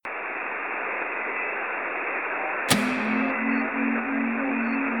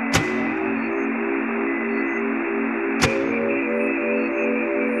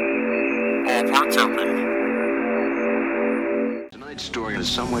open. Tonight's story is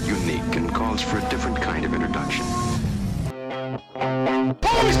somewhat unique and calls for a different kind of introduction.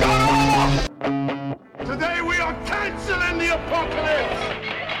 Who's gone off? Today we are canceling the apocalypse!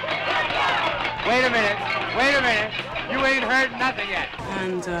 Wait a minute. You ain't heard nothing yet.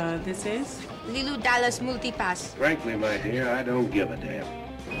 And this is? Lilu Dallas Multipass. Frankly, my dear, I don't give a damn.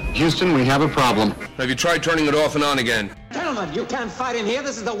 Houston, we have a problem. Have you tried turning it off and on again? Gentlemen, you can't fight in here.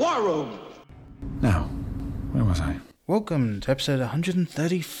 This is the war room. Now, where was I? Welcome to episode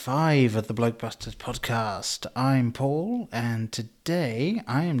 135 of the Blokebusters podcast. I'm Paul, and today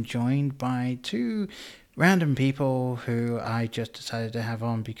I am joined by two random people who I just decided to have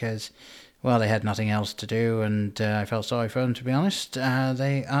on because, well, they had nothing else to do, and I felt sorry for them, to be honest.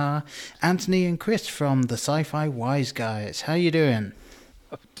 They are Anthony and Chris from the Sci-Fi Wise Guys. How you doing?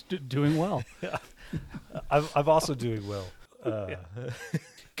 Doing well. I'm also doing well.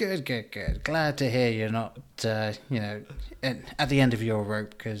 Good. Glad to hear you're not, at the end of your rope,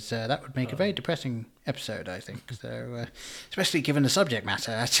 because that would make a very depressing episode, I think. So, especially given the subject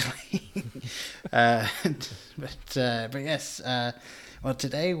matter, actually. But yes. Well,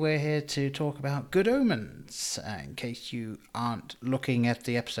 today we're here to talk about Good Omens, in case you aren't looking at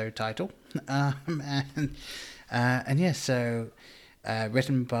the episode title.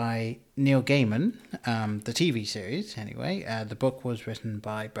 Written by Neil Gaiman, the TV series, anyway. The book was written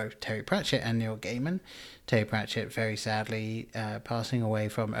by both Terry Pratchett and Neil Gaiman. Terry Pratchett, very sadly, passing away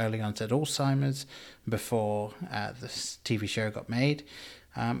from early onset Alzheimer's before this TV show got made.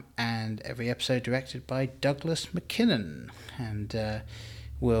 And every episode directed by Douglas McKinnon. And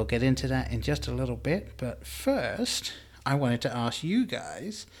we'll get into that in just a little bit. But first, I wanted to ask you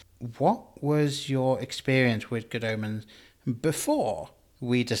guys, what was your experience with Good Omens before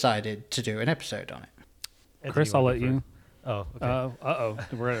we decided to do an episode on it? Anthony, Chris, I'll let you. Oh,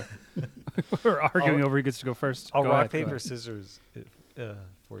 okay. We're arguing over who gets to go first. I'll go rock, ahead, paper, scissors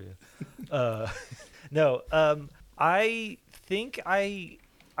for you. I think I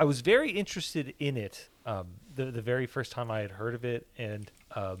was very interested in it the very first time I had heard of it, and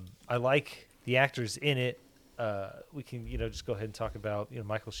I like the actors in it. We can just go ahead and talk about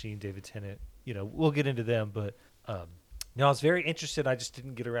Michael Sheen, David Tennant. We'll get into them, but no, I was very interested. I just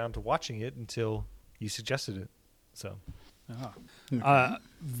didn't get around to watching it until you suggested it. So,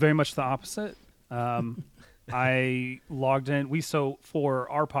 very much the opposite. I logged in. For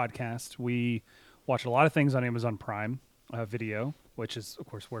our podcast, we watch a lot of things on Amazon Prime Video, which is, of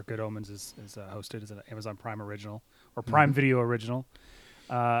course, where Good Omens is hosted as an Amazon Prime original or Prime Video original.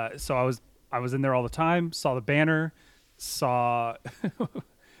 So I was in there all the time. Saw the banner. Saw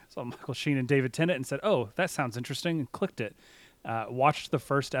Michael Sheen and David Tennant and said, "Oh, that sounds interesting," and clicked it. Watched the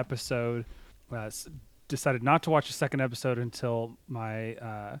first episode. Decided not to watch the second episode until my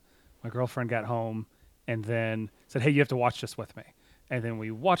girlfriend got home, and then said, "Hey, you have to watch this with me." And then we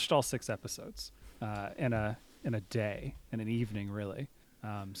watched all 6 episodes in a day, in an evening, really.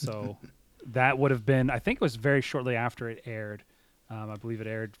 So that would have been, I think it was very shortly after it aired. I believe it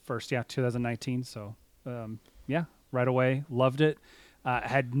aired first, 2019. So right away, loved it.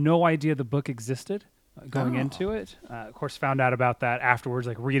 Had no idea the book existed going into it. Of course, found out about that afterwards,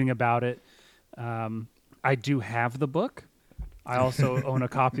 like reading about it. I do have the book. I also own a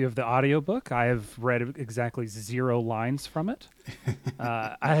copy of the audiobook. I have read exactly 0 lines from it.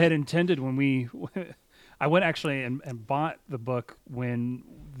 I had intended I went actually and bought the book when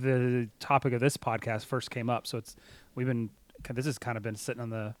the topic of this podcast first came up. So this has kind of been sitting on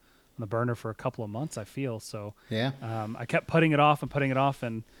the burner for a couple of months, I feel. So yeah. I kept putting it off,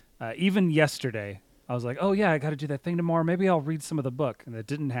 and even yesterday I was like, oh yeah, I got to do that thing tomorrow. Maybe I'll read some of the book, and it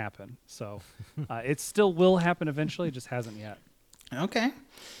didn't happen. So it still will happen eventually. It just hasn't yet. Okay.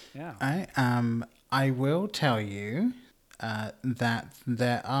 Yeah. I will tell you that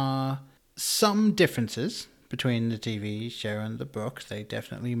there are some differences between the TV show and the book. They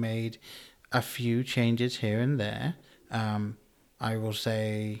definitely made a few changes here and there. I will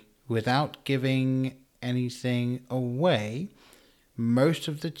say, without giving anything away, most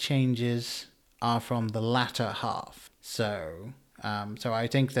of the changes are from the latter half. So I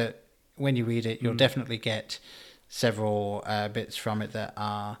think that when you read it, you'll definitely get several bits from it that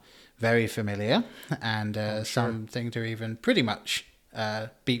are very familiar, and some things are even pretty much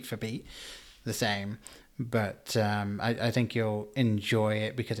beat for beat the same. But I think you'll enjoy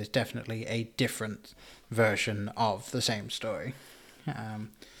it because it's definitely a different version of the same story.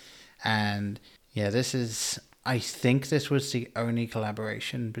 And yeah, I think this was the only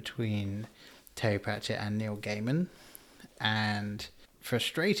collaboration between Terry Pratchett and Neil Gaiman. And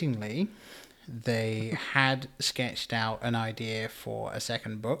frustratingly, they had sketched out an idea for a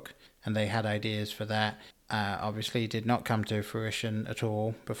second book and they had ideas for that. Obviously, did not come to fruition at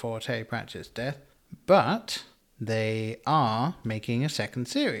all before Terry Pratchett's death, but they are making a second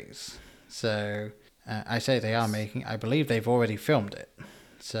series. So I say they are making. I believe they've already filmed it.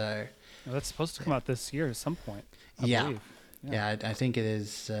 So that's supposed to come out this year at some point. I believe. Yeah, I think it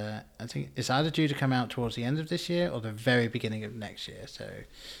is. I think it's either due to come out towards the end of this year or the very beginning of next year. So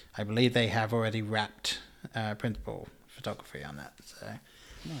I believe they have already wrapped principal photography on that. So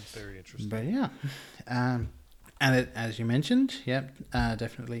nice. Very interesting. But yeah, and as you mentioned,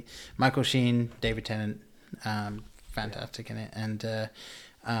 definitely Michael Sheen, David Tennant, fantastic in it. And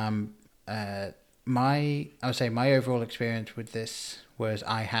I would say my overall experience with this was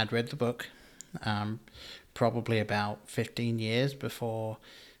I had read the book. Probably about 15 years before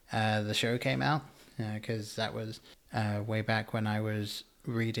the show came out, because that was way back when I was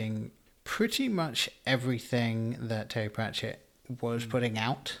reading pretty much everything that Terry Pratchett was putting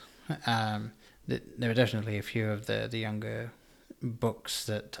out. There were definitely a few of the younger books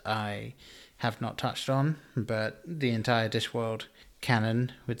that I have not touched on, but the entire Discworld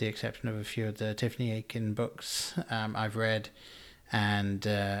canon, with the exception of a few of the Tiffany Aiken books, I've read, and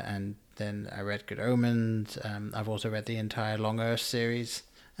then I read Good Omens. I've also read the entire Long Earth series,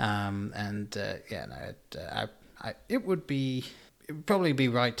 it would probably be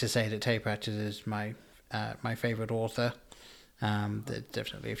right to say that Terry Pratchett is my favorite author. There's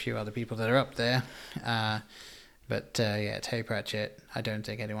definitely a few other people that are up there, but Terry Pratchett. I don't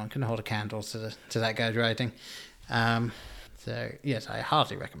think anyone can hold a candle to that guy's writing. So yes, I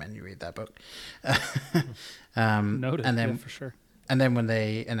heartily recommend you read that book. Noted, and then yeah, for sure. And then when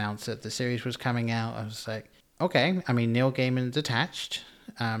they announced that the series was coming out, I was like, okay. I mean, Neil Gaiman's attached.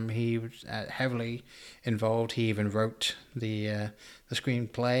 He was heavily involved. He even wrote the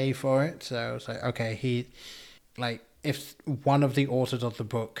screenplay for it. So I was like, okay, if one of the authors of the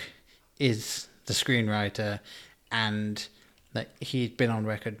book is the screenwriter, and that he'd been on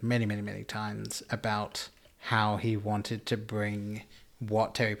record many, many, many times about how he wanted to bring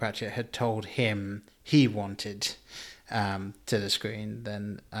what Terry Pratchett had told him he wanted to the screen,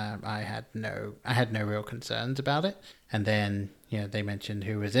 then I had no real concerns about it. And then they mentioned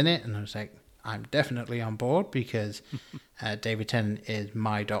who was in it, and I was like, I'm definitely on board, because David Tennant is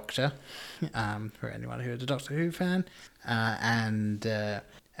my Doctor, for anyone who is a Doctor Who fan, and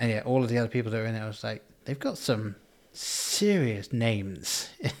all of the other people that are in it, I was like, they've got some serious names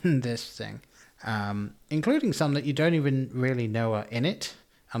in this thing, including some that you don't even really know are in it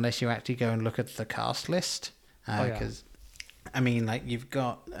unless you actually go and look at the cast list. Because I mean, like, you've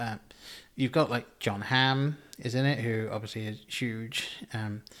got like John Hamm is in it, who obviously is huge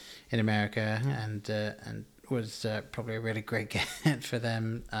in America, and was probably a really great get for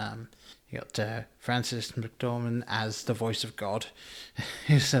them. You got Francis McDormand as the voice of God,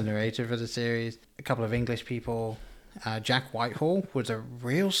 who's the narrator for the series. A couple of English people. Jack Whitehall was a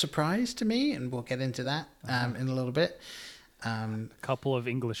real surprise to me, and we'll get into that in a little bit. A couple of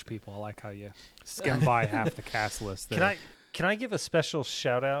English people. I like how you skim by half the cast list there. Can I give a special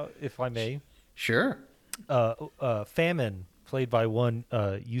shout out, if I may? Sure. Famine, played by one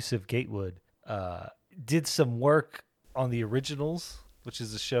Yusuf Gatewood, did some work on the originals, which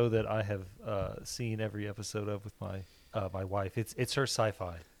is a show that I have seen every episode of with my wife. It's her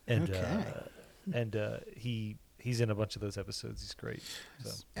sci-fi, and he's in a bunch of those episodes. He's great.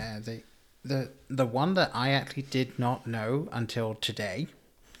 So. The one that I actually did not know until today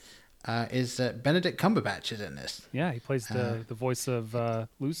is that Benedict Cumberbatch is in this. Yeah, he plays the voice of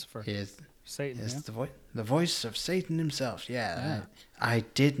Lucifer. He is Satan. Is the voice of Satan himself. Yeah. I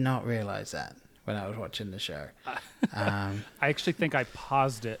did not realize that when I was watching the show. I actually think I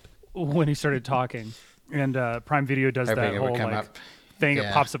paused it when he started talking, and Prime Video does that whole thing.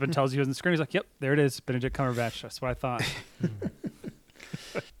 It pops up and tells you on the screen. He's like, "Yep, there it is, Benedict Cumberbatch." That's what I thought.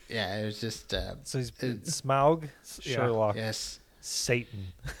 Yeah, it was just. So he's Smaug, Sherlock, yes,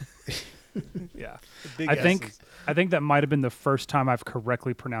 Satan. Yeah, I think that might have been the first time I've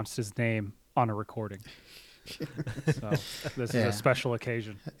correctly pronounced his name on a recording. So this is a special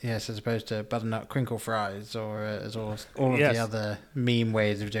occasion. Yes, as opposed to butternut crinkle fries, or as all of the other meme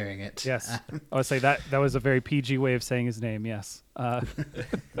ways of doing it. Yes, I would say that was a very PG way of saying his name. Yes.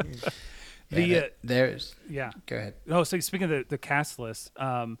 There's yeah. Go ahead. Oh, so speaking of the cast list,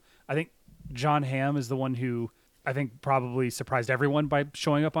 I think John Hamm is the one who I think probably surprised everyone by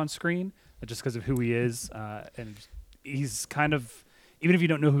showing up on screen, just because of who he is, and he's kind of, even if you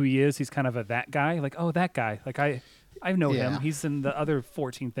don't know who he is, he's kind of that guy. Like, oh, that guy. Like I know him. He's in the other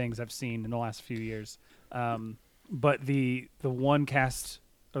 14 things I've seen in the last few years. But the one cast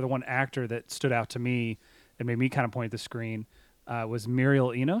or the one actor that stood out to me and made me kind of point at the screen was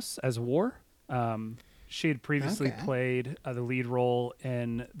Muriel Enos as War. She had previously played the lead role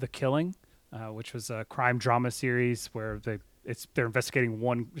in The Killing, which was a crime drama series where they're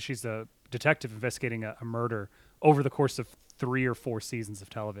investigating she's a detective investigating a murder over the course of 3 or 4 seasons of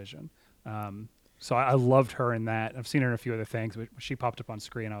television. So I loved her in that. I've seen her in a few other things, but when she popped up on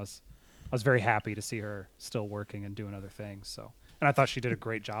screen, I was very happy to see her still working and doing other things. So, and I thought she did a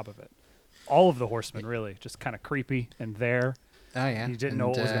great job of it. All of the Horsemen, really, just kind of creepy and there. Oh yeah, you didn't know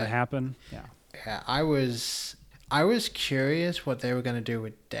what was going to happen. Yeah, yeah. I was curious what they were going to do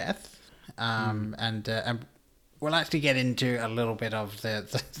with Death, and we'll actually get into a little bit of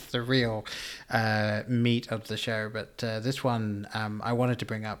the real meat of the show. But this one I wanted to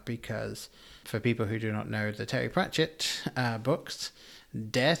bring up because for people who do not know the Terry Pratchett books,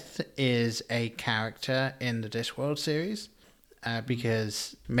 Death is a character in the Discworld series.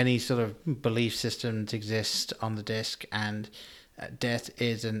 Because many sort of belief systems exist on the disc, and Death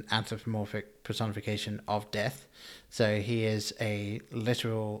is an anthropomorphic personification of death. So he is a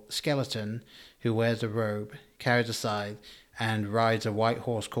literal skeleton who wears a robe, carries a scythe, and rides a white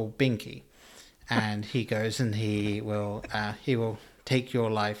horse called Binky. And he goes and he will take your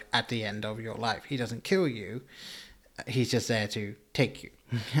life at the end of your life. He doesn't kill you. He's just there to take you.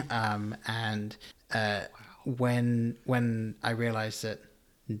 When I realized that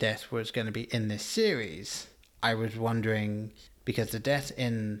Death was going to be in this series, I was wondering, because the Death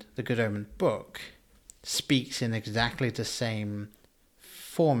in the Good Omens book speaks in exactly the same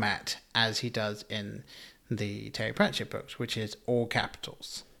format as he does in the Terry Pratchett books, which is all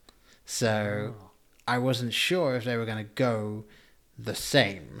capitals. So I wasn't sure if they were going to go the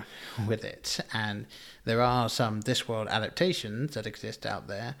same with it. And there are some Discworld adaptations that exist out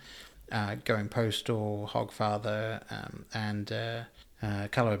there, Going Postal, Hogfather, and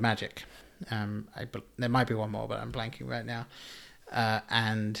Color of Magic. There might be one more, but I'm blanking right now.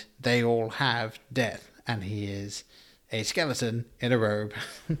 And they all have Death, and he is a skeleton in a robe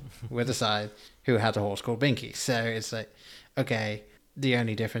with a scythe who has a horse called Binky. So it's like, okay, the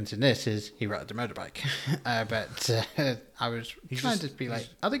only difference in this is he rides a motorbike. But I was trying to be like,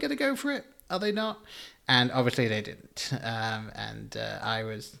 are they going to go for it? Are they not? And obviously they didn't. I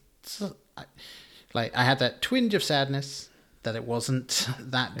was... I had that twinge of sadness that it wasn't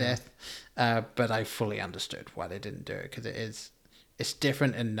that Death, but I fully understood why they didn't do it, because it's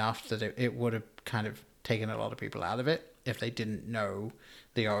different enough that it would have kind of taken a lot of people out of it if they didn't know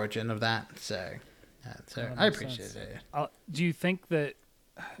the origin of that. So I appreciate it. Do you think that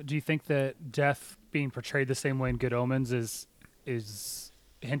Death being portrayed the same way in Good Omens is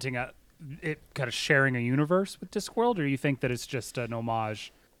hinting at it kind of sharing a universe with Discworld, or do you think that it's just an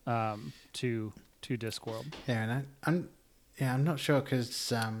homage to Discworld? Yeah, and I'm not sure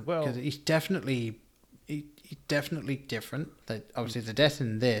because he's definitely different. That obviously the Death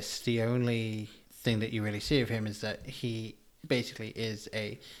in this, the only thing that you really see of him is that he basically is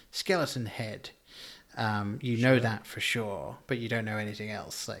a skeleton head. You know that for sure, but you don't know anything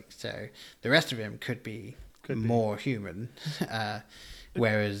else. So the rest of him could be more human,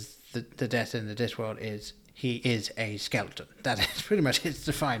 whereas the Death in the Discworld is. He is a skeleton. That is pretty much his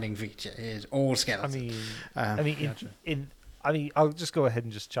defining feature. He is all skeleton. I'll just go ahead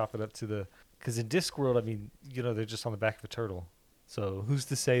and just chop it up to because in Discworld, they're just on the back of a turtle. So who's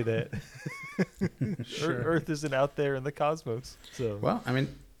to say that Earth isn't out there in the cosmos? So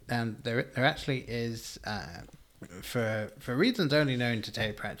there actually is, for reasons only known to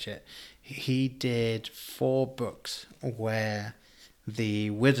Terry Pratchett, he did 4 books where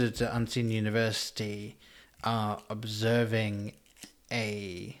the wizards at Unseen University are observing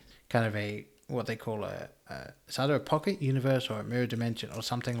a kind of what they call it's either a pocket universe or a mirror dimension or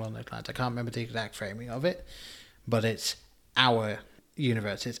something along those lines. I can't remember the exact framing of it, but it's our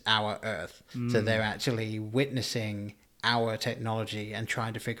universe, it's our Earth. So they're actually witnessing our technology and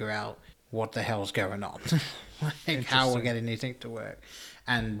trying to figure out what the hell's going on, like how we're getting anything to work.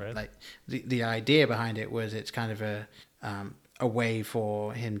 And like the idea behind it was it's kind of a way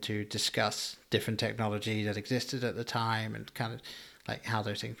for him to discuss different technology that existed at the time and kind of like how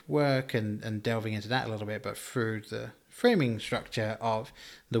those things work and delving into that a little bit, but through the framing structure of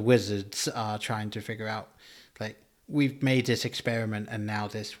the wizards are trying to figure out, like, we've made this experiment and now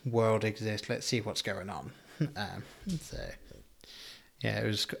this world exists, let's see what's going on. I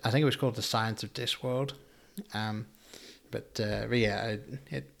think it was called The Science of Discworld.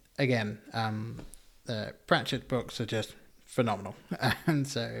 Pratchett books are just phenomenal, and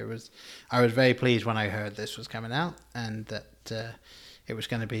so I was very pleased when I heard this was coming out and that it was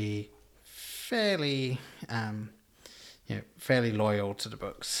going to be fairly loyal to the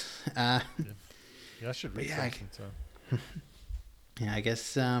books. That should be something. So. Yeah, I guess.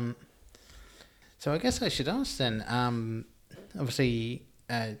 So I guess I should ask then. Obviously,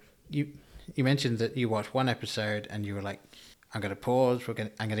 you mentioned that you watched one episode and you were like, "I'm going to pause. I'm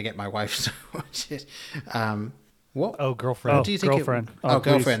going to get my wife to watch it." What? Oh, girlfriend. What do you think? Girlfriend.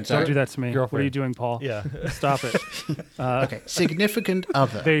 Girlfriend. Don't Sorry. do that to me. Girlfriend. What are you doing, Paul? Yeah. Stop it. Okay, significant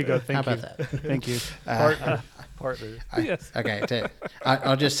other. There you go. Thank How you. about that? Thank you. Partner. Yes. Okay,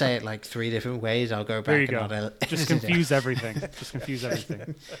 I'll just say it like 3 different ways. I'll go back There you and go. I'll Just confuse everything. Just confuse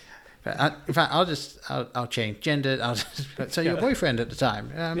everything. But in fact, I'll change gender. So your boyfriend at the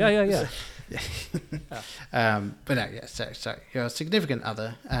time. Yeah. But no, yeah. So your significant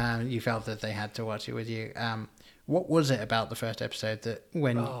other. You felt that they had to watch it with you. What was it about the first episode that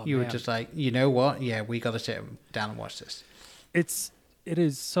when you were just like, you know what? Yeah, we got to sit down and watch this. It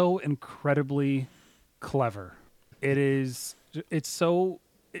is so incredibly clever. There's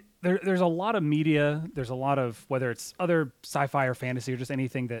a lot of media. There's a lot of, whether it's other sci-fi or fantasy or just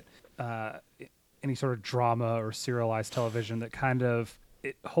anything that any sort of drama or serialized television that kind of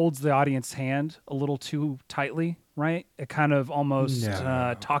it holds the audience hand a little too tightly, right? It kind of almost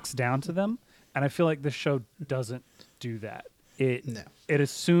talks down to them. And I feel like this show doesn't do that. It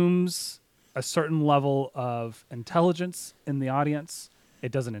assumes a certain level of intelligence in the audience.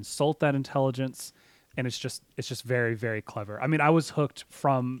 It doesn't insult that intelligence, and it's just very, very clever. I mean, I was hooked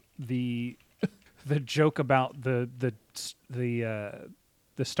from the joke about the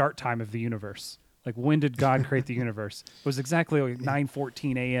start time of the universe. Like, when did God create the universe? It was exactly like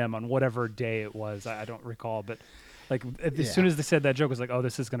 9:14 a.m. on whatever day it was. I don't recall, but like as soon as they said that joke, I was like, oh,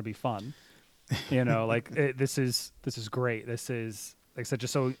 this is going to be fun. You know, like this is great. This is, like I said,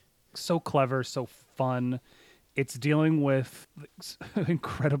 just so clever, so fun. It's dealing with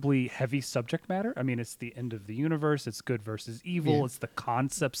incredibly heavy subject matter. I mean, it's the end of the universe. It's good versus evil. Yeah. It's the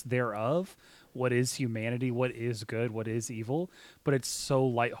concepts thereof. What is humanity? What is good? What is evil? But it's so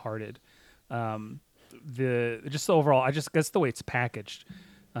lighthearted. The overall, I just guess the way it's packaged,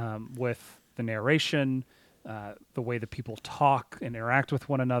 with the narration, the way that people talk and interact with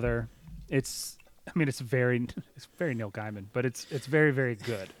one another. It's very Neil Gaiman, but it's very, very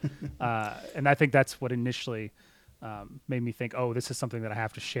good. And I think that's what initially made me think, oh, this is something that I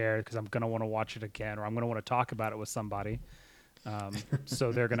have to share because I'm going to want to watch it again, or I'm going to want to talk about it with somebody.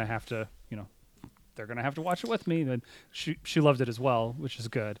 So they're going to have to, watch it with me. And she loved it as well, which is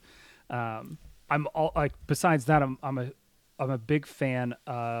good. Besides that, I'm a big fan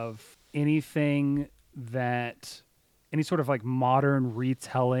of anything that, any sort of like modern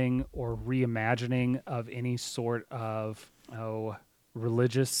retelling or reimagining of any sort of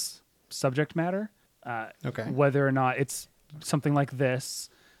religious subject matter. Whether or not it's something like this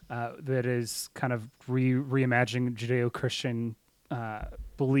that is kind of reimagining Judeo-Christian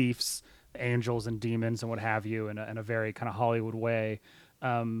beliefs, angels and demons and what have you, in a very kind of Hollywood way,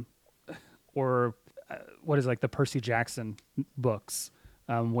 or what is like the Percy Jackson books.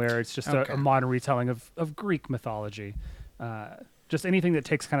 Where it's just a modern retelling of Greek mythology. Just anything that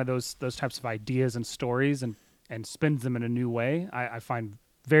takes kind of those types of ideas and stories and spins them in a new way, I find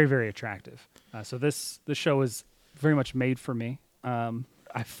very, very attractive. So this show is very much made for me,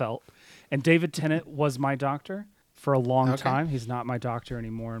 I felt. And David Tennant was my doctor for a long time. He's not my doctor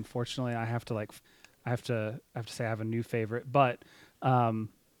anymore, unfortunately. I have to say I have a new favorite. But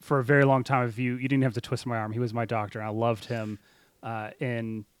for a very long time, if you didn't have to twist my arm, he was my doctor. And I loved him.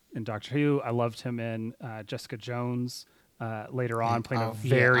 In Doctor Who, I loved him in Jessica Jones. Later on, playing a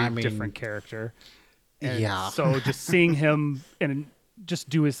very different character. And so just seeing him and just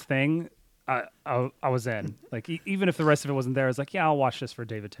do his thing, I was in. Like even if the rest of it wasn't there, I was like, yeah, I'll watch this for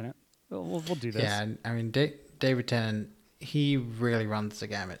David Tennant. We'll do this. Yeah, I mean David Tennant, he really runs the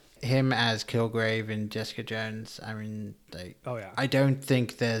gamut. Him as Kilgrave in Jessica Jones. I mean, I don't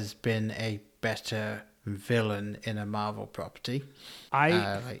think there's been a better villain in a Marvel property.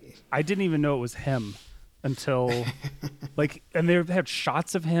 I didn't even know it was him until and they have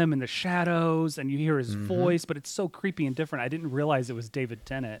shots of him in the shadows and you hear his voice, but it's so creepy and different. I didn't realize it was David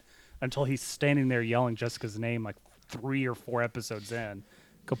Tennant until he's standing there yelling Jessica's name like 3 or 4 episodes in.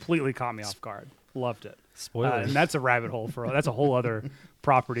 Completely caught me off guard. Loved it. Spoilers. And that's a rabbit hole that's a whole other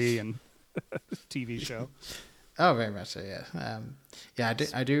property and TV show. Oh, very much so. Yeah.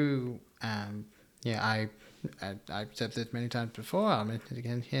 I do. I've said this many times before. I'll mention it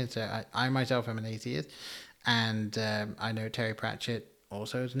again here. So I myself am an atheist, and I know Terry Pratchett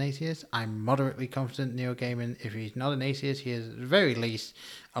also is an atheist. I'm moderately confident Neil Gaiman, if he's not an atheist, he is at the very least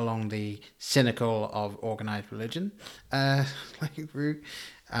along the cynical of organized religion route.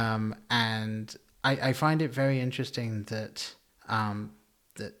 And I find it very interesting that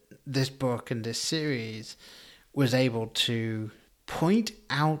that this book and this series was able to point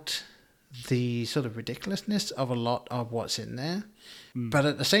out the sort of ridiculousness of a lot of what's in there, but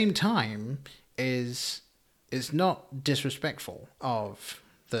at the same time is not disrespectful of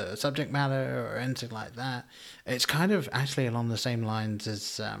the subject matter or anything like that. It's kind of actually along the same lines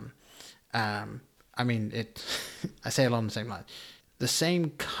as I mean, I say along the same lines. The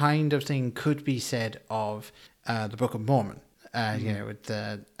same kind of thing could be said of the Book of Mormon. You know, with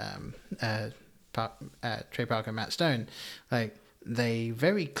Trey Parker and Matt Stone, like they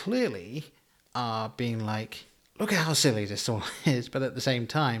very clearly are being like, look at how silly this all is, but at the same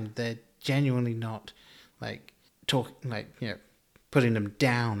time, they're genuinely not like putting them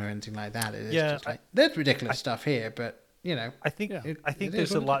down or anything like that. It's just like there's ridiculous stuff here, but you know, I think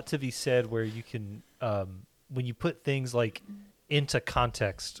there's a lot to be said where you can when you put things like into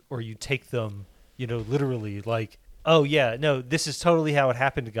context or you take them, you know, literally, like, oh yeah, no, this is totally how it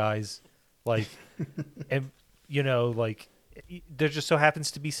happened, guys. Like, and you know, like there just so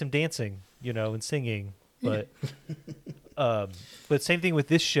happens to be some dancing, you know, and singing, but same thing with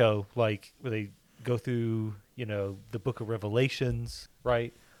this show, like where they go through, you know, the Book of Revelations,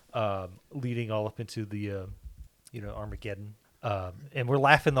 right, leading all up into the, you know, Armageddon, and we're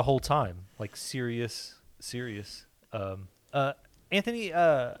laughing the whole time, like serious. Anthony,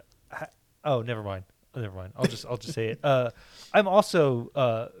 oh, never mind. I'll just say it. I'm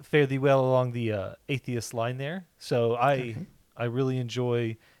also fare thee well along the atheist line there. So I really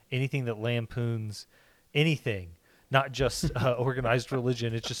enjoy anything that lampoons anything, not just organized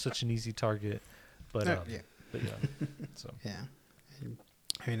religion. It's just such an easy target. But yeah. So yeah.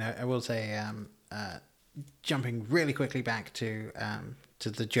 I mean, I will say, jumping really quickly back to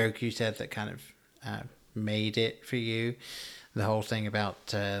the joke you said that kind of made it for you, the whole thing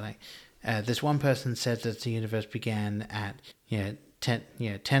about this one person said that the universe began at 10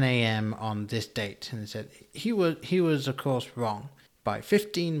 a.m. on this date, and they said he was of course wrong by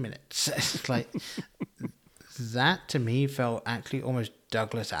 15 minutes. It's like that to me felt actually almost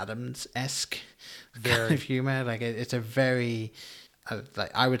Douglas Adams-esque kind of humor. Like it's a very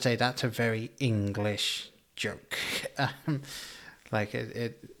like I would say that's a very English joke. Like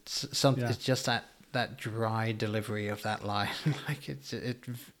it's something. It's just that dry delivery of that line. Like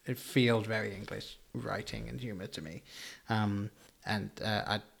it feels very English writing and humor to me. And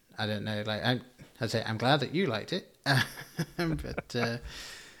I don't know. Like I'm glad that you liked it. But there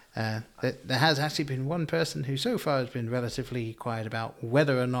has actually been one person who so far has been relatively quiet about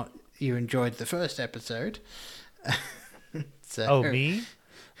whether or not you enjoyed the first episode. Oh, me?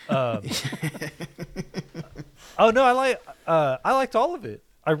 Oh no, I liked all of it.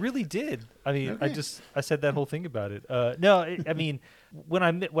 I really did. I mean, okay. I said that whole thing about it. I mean, what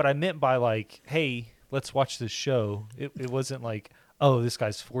I meant by like, hey, let's watch this show. It wasn't like, oh, this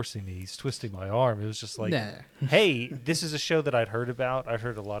guy's forcing me. He's twisting my arm. It was just like, hey, this is a show that I'd heard about. I'd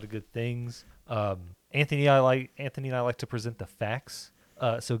heard a lot of good things. Anthony and I like to present the facts.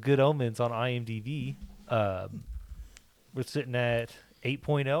 So Good Omens on IMDb. We're sitting at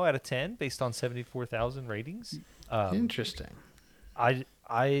 8.0 out of 10 based on 74,000 ratings. Interesting. I'd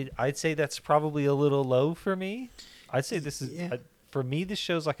say that's probably a little low for me. I'd say this is for me. This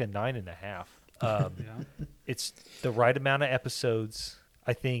show's like a 9.5. It's the right amount of episodes.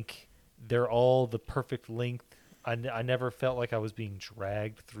 I think they're all the perfect length. I never felt like I was being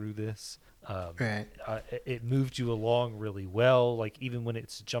dragged through this. Right. It moved you along really well. Like even when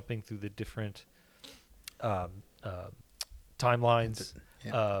it's jumping through the different timelines,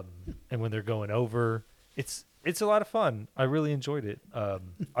 and when they're going over, it's a lot of fun. I really enjoyed it. I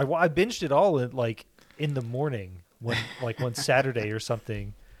binged it all in the morning when one Saturday or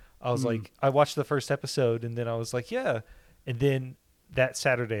something. I was like, I watched the first episode and then I was like, yeah. And then that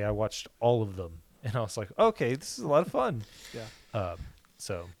Saturday I watched all of them and I was like, okay, this is a lot of fun. Yeah.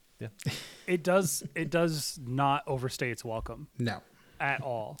 So yeah. It does not overstay its welcome. No. At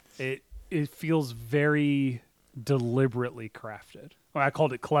all. It feels very deliberately crafted. Well, I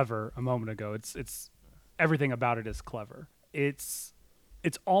called it clever a moment ago. It's everything about it is clever. It's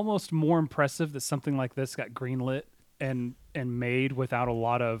almost more impressive that something like this got greenlit and made without a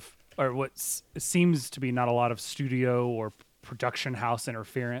lot of, or what seems to be not a lot of studio or production house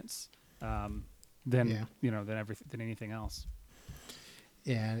interference, than anything else.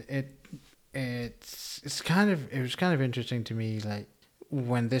 Yeah, it was kind of interesting to me. Like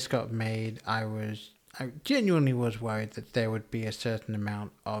when this got made, I genuinely was worried that there would be a certain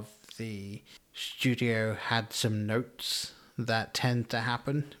amount of the studio had some notes that tend to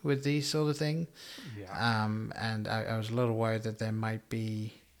happen with these sort of things. Yeah. And I was a little worried that there might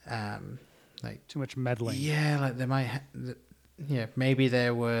be like too much meddling. Yeah, like there might maybe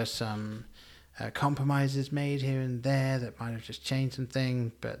there were some compromises made here and there that might have just changed some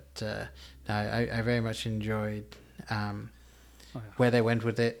things, but no, I very much enjoyed where they went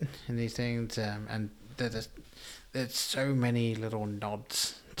with it in these things, and there's so many little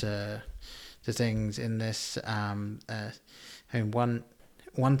nods to things in this. And one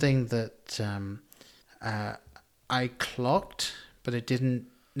thing that I clocked, but it didn't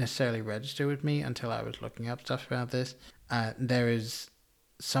necessarily register with me until I was looking up stuff about this. There is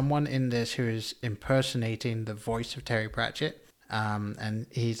someone in this who is impersonating the voice of Terry Pratchett, and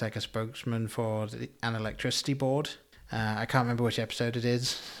he's like a spokesman for an electricity board. I can't remember which episode it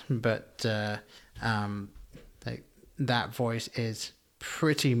is, but like that voice is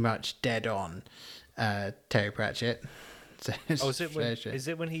pretty much dead on Terry Pratchett. So is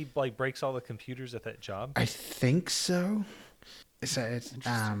it when he like breaks all the computers at that job? I think so. So it's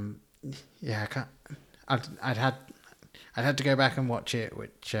yeah, I can't. I'd had to go back and watch it,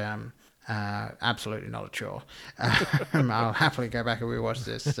 which absolutely not a chore. I'll happily go back and rewatch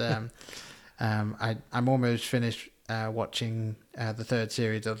this. I'm almost finished watching the third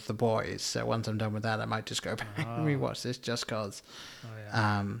series of The Boys, so once I'm done with that, I might just go back and rewatch this just cause. Oh,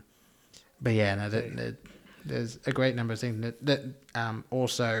 yeah. But yeah, no, there's a great number of things that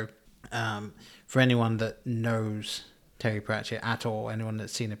also for anyone that knows Terry Pratchett at all, anyone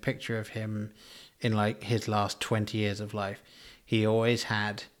that's seen a picture of him in like his last 20 years of life, he always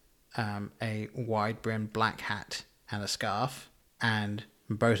had a wide-brimmed black hat and a scarf, and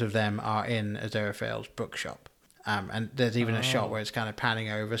both of them are in Aziraphale's bookshop. And there's even a shot where it's kind of panning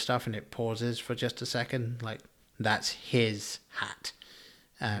over stuff and it pauses for just a second, like that's his hat.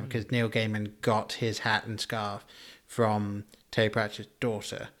 Because Neil Gaiman got his hat and scarf from Terry Pratchett's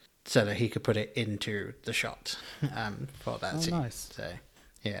daughter so that he could put it into the shot for that scene. Nice. So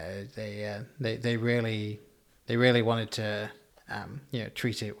yeah, they really wanted to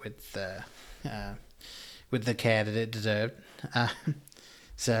treat it with the care that it deserved.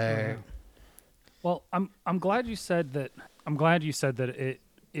 Well, I'm glad you said that. I'm glad you said that it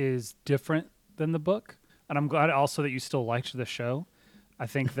is different than the book, and I'm glad also that you still liked the show. I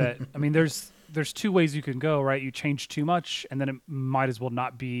think that I mean, there's two ways you can go, right? You change too much, and then it might as well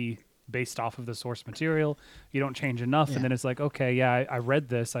not be based off of the source material. You don't change enough, and then it's like, okay, yeah, I read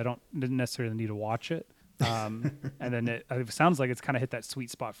this. Didn't necessarily need to watch it. And then it sounds like it's kind of hit that sweet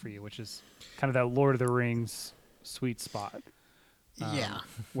spot for you, which is kind of that Lord of the Rings sweet spot.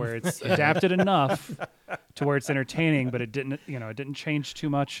 Where it's adapted enough to where it's entertaining, but it didn't change too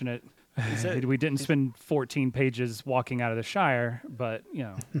much, and we didn't spend 14 pages walking out of the Shire, but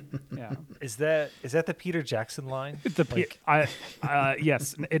yeah. Is that the Peter Jackson line?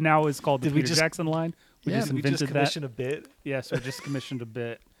 Yes, it now is called the Peter Jackson line. We just invented that. Commissioned a bit. Yes, we just commissioned a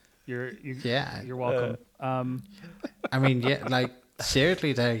bit. You're welcome. I mean, yeah, like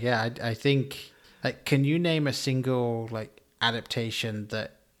seriously though, yeah, I think like, can you name a single like adaptation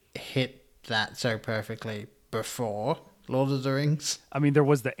that hit that so perfectly before Lord of the Rings? I mean, there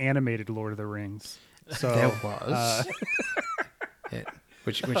was the animated Lord of the Rings. So there was,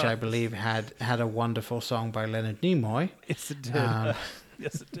 which I believe had a wonderful song by Leonard Nimoy. Yes, it did.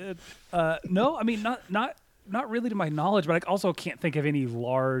 Yes, it did. No, I mean not really to my knowledge, but I also can't think of any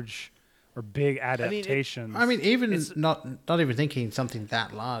large or big adaptations. I mean, even not even thinking something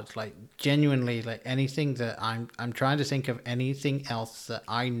that large, like genuinely, like anything that I'm trying to think of anything else that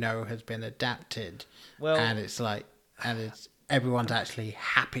I know has been adapted, and it's everyone's actually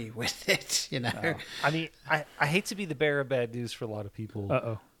happy with it, you know. I mean, I hate to be the bearer of bad news for a lot of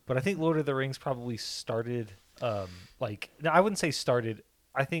people, but I think Lord of the Rings probably started, I wouldn't say started.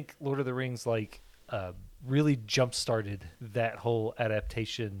 I think Lord of the Rings really jump-started that whole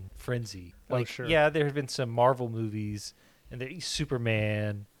adaptation frenzy. Yeah, there have been some Marvel movies and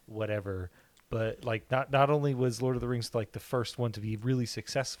Superman, whatever, but not only was Lord of the Rings the first one to be really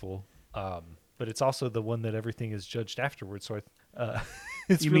successful, but it's also the one that everything is judged afterwards. So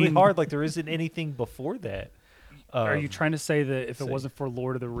it's really hard. There isn't anything before that. Are you trying to say that if it wasn't for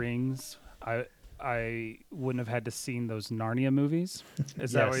Lord of the Rings, I wouldn't have had to seen those Narnia movies?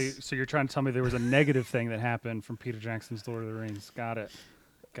 Is that what so you're trying to tell me there was a negative thing that happened from Peter Jackson's Lord of the Rings? Got it.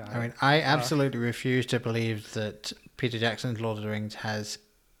 I mean, I absolutely refuse to believe that Peter Jackson's Lord of the Rings has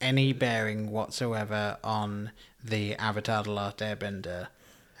any bearing whatsoever on the Avatar: The Last Airbender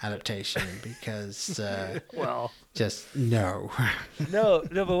adaptation, because just no. no,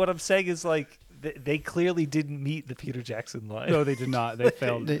 but what I'm saying is they clearly didn't meet the Peter Jackson line. No, they did not. They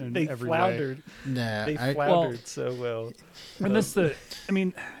failed in every floundered. way. No, they floundered so well.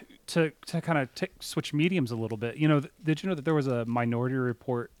 And to kind of switch mediums a little bit, did you know that there was a Minority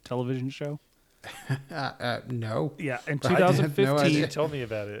Report television show No. Yeah, in I had no 2015, idea. Tell me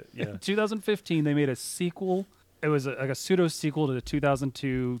about it. Yeah. 2015, they made a sequel. It was like a pseudo sequel to the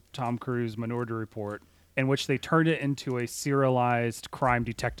 2002 Tom Cruise Minority Report, in which they turned it into a serialized crime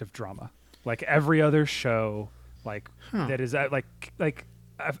detective drama, like every other show, that is like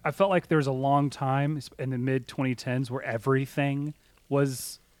I felt like there was a long time in the mid 2010s where everything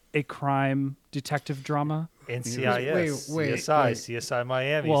was a crime detective drama. NCIS, Wait, CSI, wait. CSI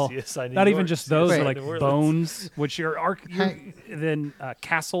Miami, Well, CSI New not York, even just CSI those, New but like Orleans. Bones, which then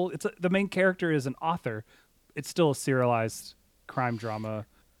Castle. The main character is an author. It's still a serialized crime drama.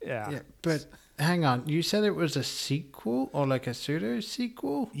 Yeah. But hang on, you said it was a sequel or like a pseudo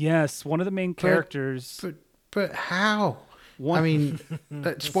sequel? Yes, one of the main characters. But how? I mean,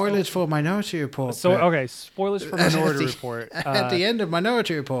 spoilers for Minority Report. So okay, spoilers for Minority Report. At the end of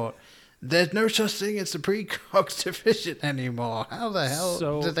Minority Report, there's no such thing as the precogs division anymore. How the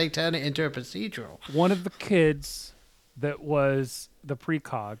hell did they turn it into a procedural? One of the kids that was the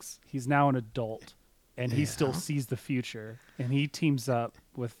precogs, he's now an adult, and he still sees the future, and he teams up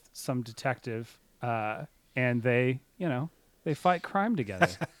with some detective, and they fight crime together.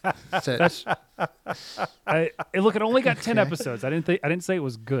 Look, it only got 10 episodes. I didn't say it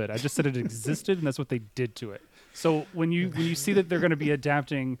was good. I just said it existed, and that's what they did to it. So when you see that they're going to be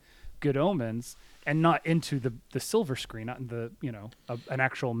adapting Good Omens, and not into the silver screen, not in the an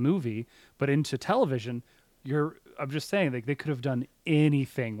actual movie, but into television, I'm just saying they could have done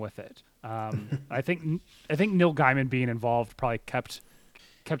anything with it. I think Neil Gaiman being involved probably kept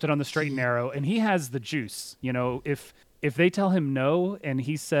it on the straight and narrow, and he has the juice. If they tell him no and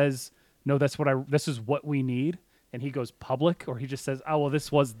he says no, this is what we need, and he goes public, or he just says, oh well,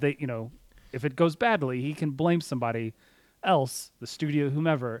 this was if it goes badly, he can blame somebody else, the studio,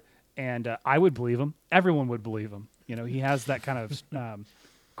 whomever, and I would believe him. Everyone would believe him. He has that kind of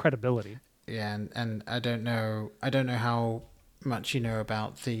credibility. Yeah, and I don't know how much you know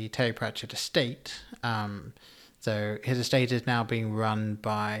about the Terry Pratchett estate. So his estate is now being run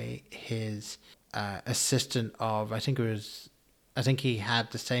by his assistant of, I think he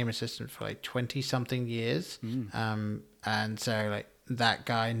had the same assistant for like 20-something years. And so like that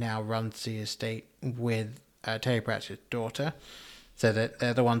guy now runs the estate with Terry Pratchett's daughter, so that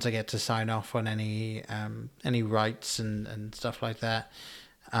they're the ones that get to sign off on any rights and stuff like that.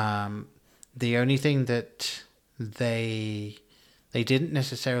 The only thing that they didn't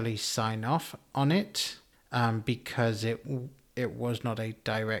necessarily sign off on it, because it was not a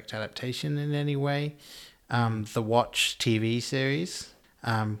direct adaptation in any way. The Watch TV series,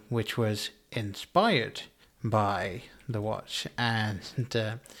 which was inspired by The Watch,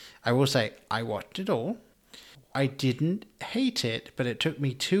 and I will say I watched it all. I didn't hate it, but it took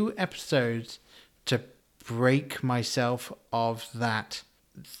me 2 episodes to break myself of that.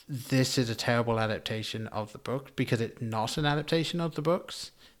 This is a terrible adaptation of the book, because it's not an adaptation of the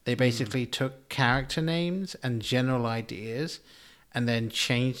books. They basically took character names and general ideas and then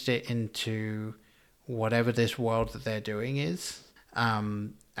changed it into whatever this world that they're doing is.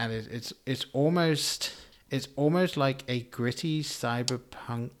 And it's almost like a gritty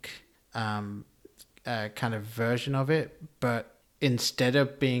cyberpunk kind of version of it, but instead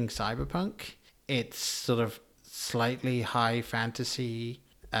of being cyberpunk, it's sort of slightly high fantasy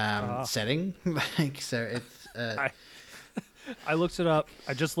setting. So it's I looked it up.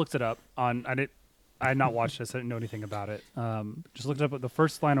 I just looked it up on. I had not watched this. I didn't know anything about it. Just looked it up at the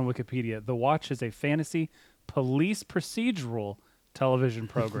first line on Wikipedia. The Watch is a fantasy police procedural television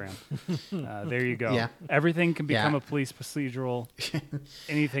program. There you go. Yeah. Everything can become a police procedural.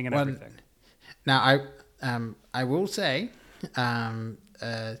 Anything and everything. Now I will say,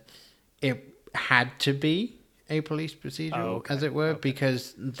 it had to be a police procedural, as it were,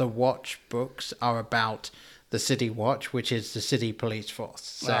 because the Watch books are about the City Watch, which is the city police force.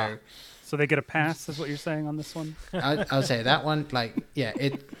 So, so they get a pass, is what you're saying on this one? I'll say that one,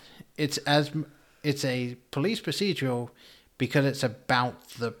 it's a police procedural because it's about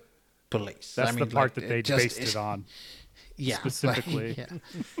the police. That's the part that they based it on. Yeah, specifically.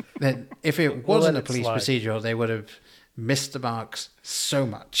 Then if it wasn't a police procedural, they would have missed the marks so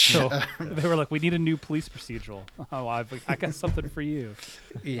much. So they were like, "We need a new police procedural." Oh, I got something for you.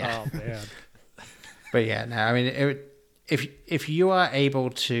 Yeah. Oh man. But yeah, no, I mean, if you are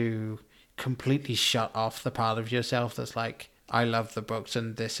able to completely shut off the part of yourself that's like, I love the books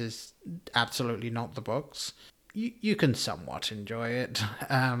and this is absolutely not the books, you can somewhat enjoy it.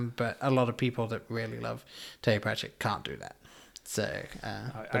 But a lot of people that really love Terry Pratchett can't do that. So,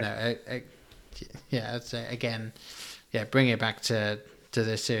 I'd say again, bring it back to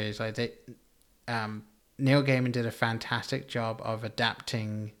this series. Like Neil Gaiman did a fantastic job of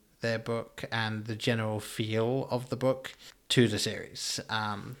adapting their book and the general feel of the book to the series.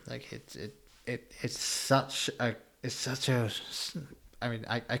 Like it's such a I mean,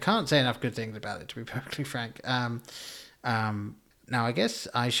 I can't say enough good things about it, to be perfectly frank. Now I guess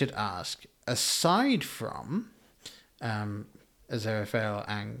I should ask, aside from Aziraphale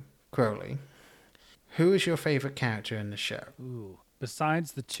and Crowley, who is your favorite character in the show? Ooh.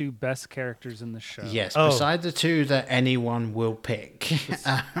 Besides the two best characters in the show. Yes, besides the two that anyone will pick.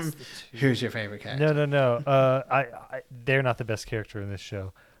 Who's your favorite character? No. They're not the best character in this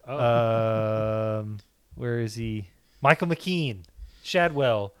show. Where is he? Michael McKean.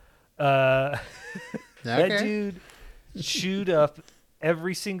 Shadwell. That dude chewed up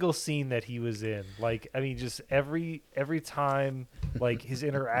every single scene that he was in. Like, I mean, just every time, like his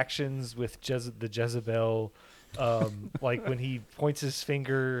interactions with the Jezebel, like when he points his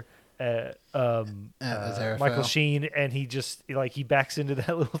finger at Michael Sheen and he just like he backs into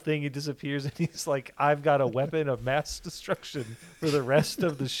that little thing, he disappears, and he's like, I've got a weapon of mass destruction for the rest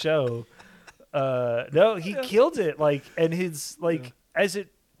of the show. No, he killed it. Like, and his like as it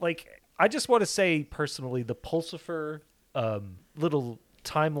like I just want to say personally, the Pulsifer little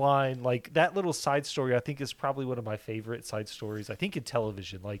timeline, like that little side story, I think is probably one of my favorite side stories, I think, in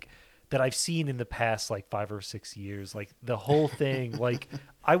television, like that I've seen in the past like 5 or 6 years. Like the whole thing, like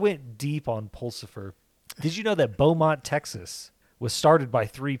I went deep on Pulsifer. Did you know that Beaumont, Texas was started by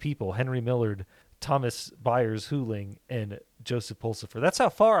 3 people, Henry Millard, Thomas Byers Hooling, and Joseph Pulsifer? That's how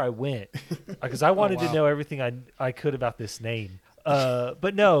far I went because I wanted to know everything I could about this name.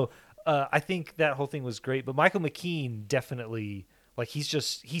 But no, I think that whole thing was great. But Michael McKean definitely, like, he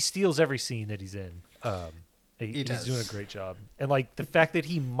steals every scene that he's in. He's doing a great job. And like the fact that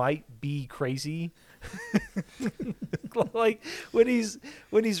he might be crazy, like when he's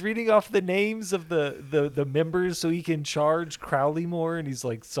reading off the names of the members so he can charge Crowley more, and he's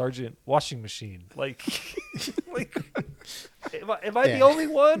like, Sergeant Washing Machine. Like, like am I the only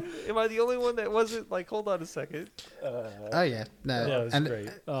one? Am I the only one that wasn't like, hold on a second? Oh yeah, no, yeah, it was great.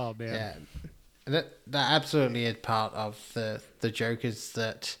 Oh man, yeah, that absolutely is part of the joke, is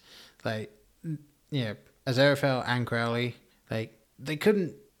that, like, you know, Aziraphale and Crowley, like, they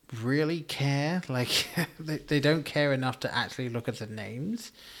couldn't really care. Like, they don't care enough to actually look at the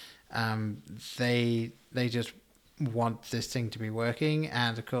names. They just want this thing to be working,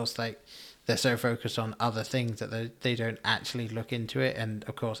 and of course, like, they're so focused on other things that they don't actually look into it. And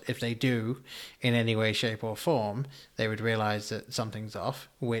of course, if they do in any way, shape or form, they would realize that something's off,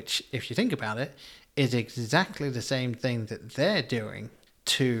 which, if you think about it, is exactly the same thing that they're doing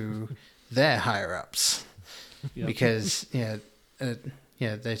to their higher ups. Yep. Because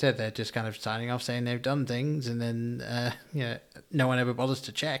they said they're just kind of signing off saying they've done things, and then no one ever bothers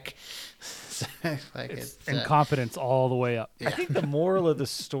to check. So, like, it's incompetence all the way up. I think the moral of the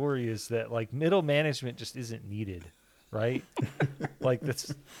story is that, like, middle management just isn't needed, right? Like,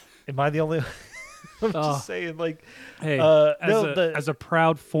 that's. Am I the only? I'm just saying, like, hey, as a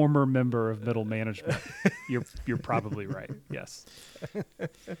proud former member of middle management, you're probably right. Yes.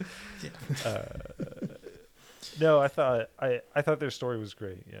 No, I thought their story was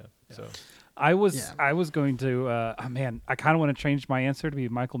great. Yeah. So I was going to. I kind of want to change my answer to be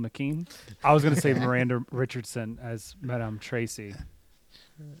Michael McKean. I was going to say Miranda Richardson as Madame Tracy,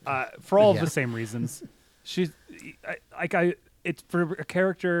 for all of the same reasons. She's it's for a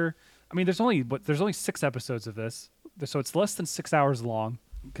character. I mean, there's only 6 episodes of this, so it's less than 6 hours long,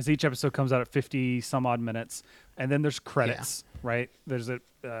 because each episode comes out at 50 some odd minutes, and then there's credits, right? There's a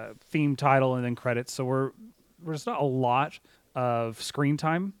theme title and then credits. So there's not a lot of screen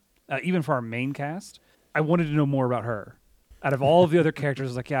time, even for our main cast. I wanted to know more about her. Out of all of the other characters, I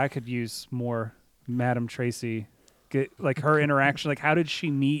was like, I could use more Madame Tracy. Get like her interaction. Like, how did she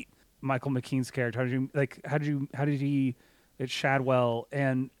meet Michael McKean's character? How did he at Shadwell?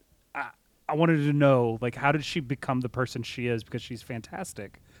 And I wanted to know, like, how did she become the person she is? Because she's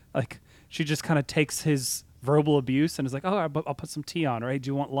fantastic. Like, she just kind of takes his verbal abuse and is like, oh, I'll put some tea on, or hey, do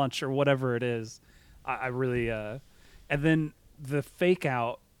you want lunch, or whatever it is. I really, and then the fake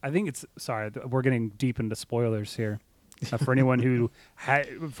out. I think it's, sorry, we're getting deep into spoilers here. For anyone who,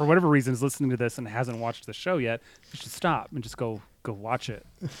 for whatever reason, is listening to this and hasn't watched the show yet, you should stop and just go watch it.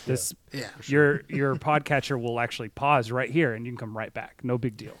 This, your podcatcher will actually pause right here, and you can come right back. No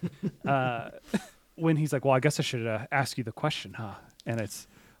big deal. When he's like, well, I guess I should ask you the question, huh? And it's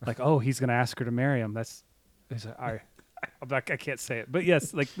like, oh, he's going to ask her to marry him. I can't say it, but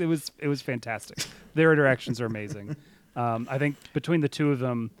yes, like it was fantastic. Their interactions are amazing. I think between the two of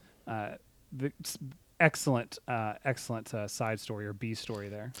them, excellent side story or B story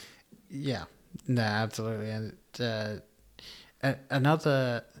there. Yeah, no, absolutely. And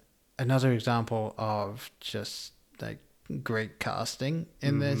another another example of just like great casting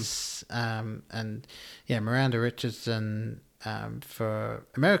in this. And yeah, Miranda Richardson, for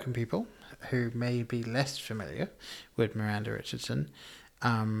American people who may be less familiar with Miranda Richardson,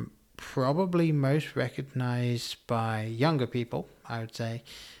 probably most recognized by younger people, I would say,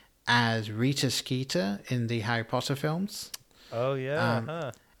 as Rita Skeeter in the Harry Potter films. Oh,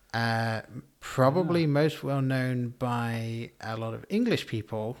 yeah. Probably most well known by a lot of English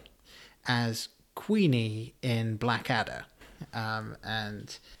people as Queenie in Blackadder.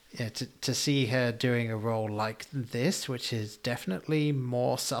 And yeah, to see her doing a role like this, which is definitely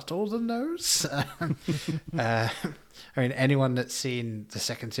more subtle than those. I mean, anyone that's seen the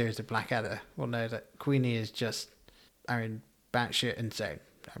second series of Blackadder will know that Queenie is just, I mean, batshit insane.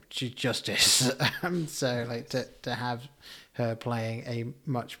 She just is. So, like, to have her playing a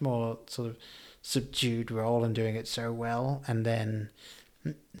much more sort of subdued role and doing it so well, and then,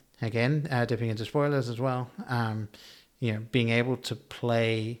 again, dipping into spoilers as well, being able to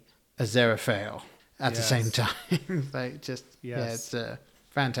play Aziraphale at the same time. Like, just, yeah, it's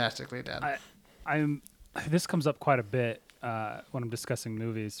fantastically done. This comes up quite a bit when I'm discussing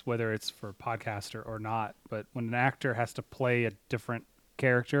movies, whether it's for podcast or not, but when an actor has to play a different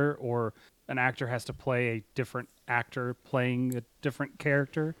character, or an actor has to play a different actor playing a different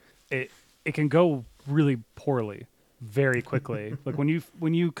character, it can go really poorly very quickly. Like when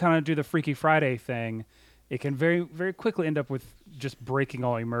you kind of do the Freaky Friday thing, it can very, very quickly end up with just breaking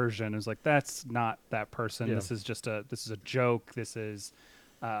all immersion. It's like, that's not that person. Yeah. This is a joke. This is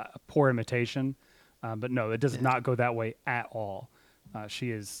a poor imitation. But no, it does not go that way at all.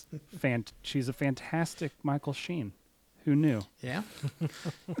 She's a fantastic Michael Sheen. Who knew? Yeah.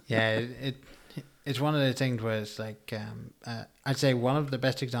 Yeah, it's one of the things where it's like, I'd say one of the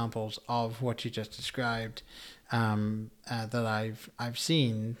best examples of what you just described that I've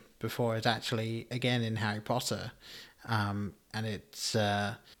seen before is actually, again, in Harry Potter. And it's,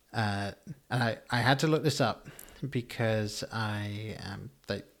 and I had to look this up because a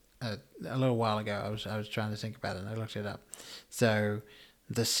little while ago I was trying to think about it and I looked it up. So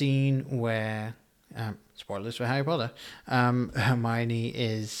the scene where, spoilers for Harry Potter, Hermione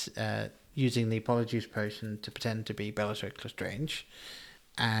is using the Polyjuice potion to pretend to be Bellatrix Lestrange,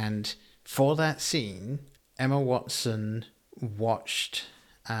 and for that scene, Emma Watson watched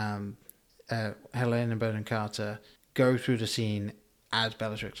Helena Bonham Carter go through the scene as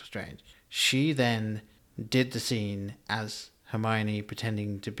Bellatrix Lestrange. She then did the scene as Hermione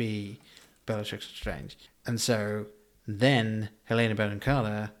pretending to be Bellatrix Lestrange, and so then Helena Bonham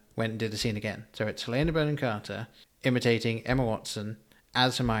Carter went and did the scene again. So it's Helena Bonham Carter imitating Emma Watson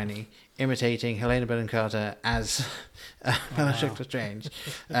as Hermione, imitating Helena Bonham Carter as Bellatrix Lestrange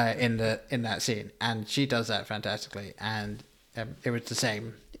in that scene, and she does that fantastically. And it was the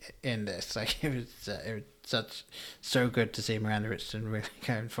same in this. Like it was so good to see Miranda Richardson really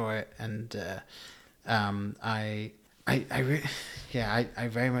going for it, and I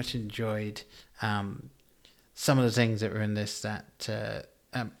very much enjoyed some of the things that were in this. That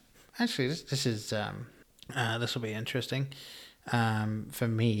actually this will be interesting for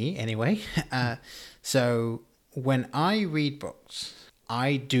me anyway. So when I read books,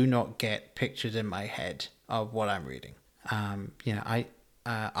 I do not get pictures in my head of what I'm reading. I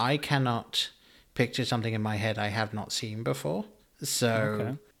cannot picture something in my head I have not seen before.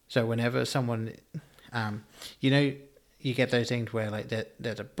 So whenever someone, you get those things where like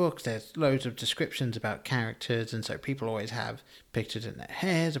there's a book, there's loads of descriptions about characters, and so people always have pictures in their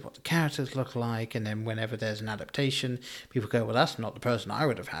heads of what the characters look like, and then whenever there's an adaptation, people go, well, that's not the person I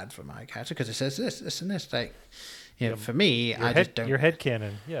would have had for my character because it says this and this. Like, for me, just don't. Your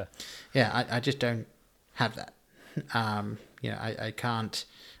headcanon, yeah. Yeah, I just don't have that. I can't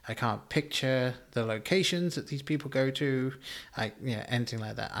picture the locations that these people go to, anything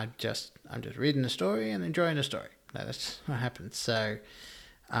like that. I'm just reading the story and enjoying the story. That's what happens. So,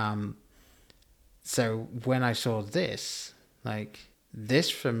 so when I saw this, like this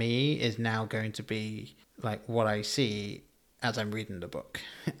for me is now going to be like what I see as I'm reading the book,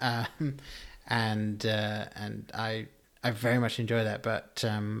 and I very much enjoy that. But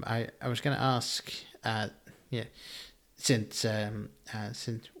I was going to ask, since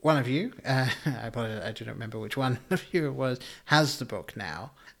one of you, I apologize, I do not remember which one of you it was, has the book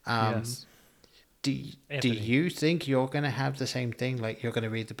now. Yes. Do you think you're going to have the same thing? Like you're going to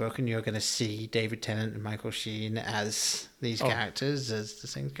read the book and you're going to see David Tennant and Michael Sheen as these characters, as the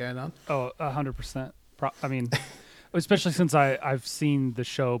thing's going on? Oh, 100%. I mean, especially since I've seen the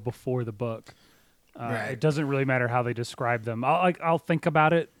show before the book. Right. It doesn't really matter how they describe them. I'll think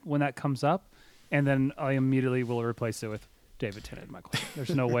about it when that comes up, and then I immediately will replace it with David Tennant and Michael.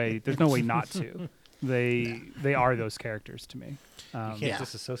 There's no way. There's no way not to. They are those characters to me. You can't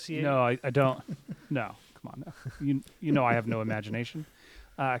disassociate. No, I don't. No, come on. No. You know I have no imagination.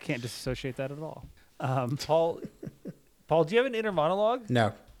 I can't disassociate that at all. Paul, do you have an inner monologue?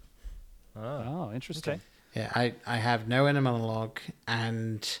 No. Oh, interesting. Okay. Yeah, I have no inner monologue,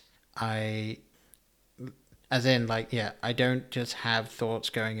 and I don't just have thoughts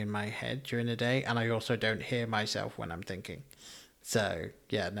going in my head during the day, and I also don't hear myself when I'm thinking. So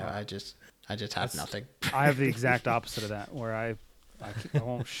yeah, no, I just have nothing. I have the exact opposite of that, where I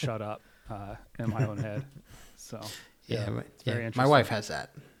won't shut up in my own head. So yeah, very interesting. my wife has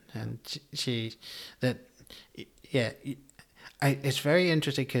that, and it's very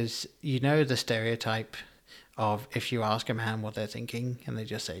interesting because you know the stereotype of if you ask a man what they're thinking and they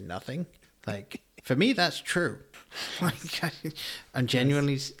just say nothing. Like for me, that's true. Like I'm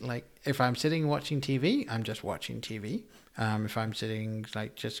genuinely like if I'm sitting watching TV, I'm just watching TV. If I'm sitting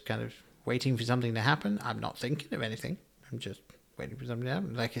like just kind of waiting for something to happen, I'm not thinking of anything. I'm just waiting for something to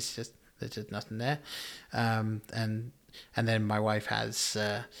happen. Like there's just nothing there. And then my wife has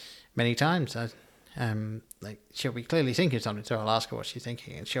many times. Like she'll be clearly thinking of something, so I'll ask her what she's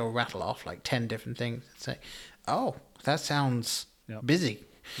thinking, and she'll rattle off like 10 different things and say, "Oh, that sounds busy."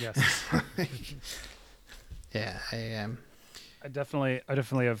 Yes. Yeah, I definitely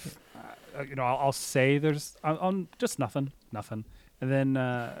have. I'll say there's on just nothing, and then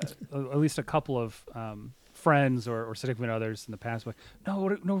at least a couple of friends or significant others in the past were like,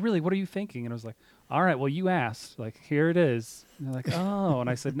 no, really, what are you thinking? And I was like, all right, well, you asked, like, here it is. And they're like, oh, and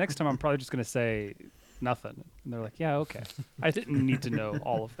I said, next time I'm probably just gonna say nothing. And they're like, yeah, okay. I didn't need to know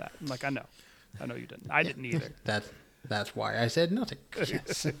all of that. I'm like, I know you didn't. I didn't either. That's why I said nothing.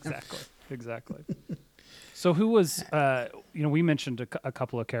 Yes. Exactly. So who was, we mentioned a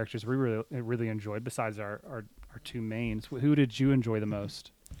couple of characters we really enjoyed besides our two mains. Who did you enjoy the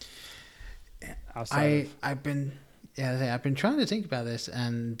most? I've been trying to think about this,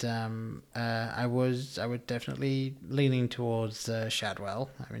 and I was definitely leaning towards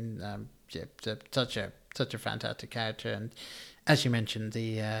Shadwell. I mean, such a fantastic character, and as you mentioned,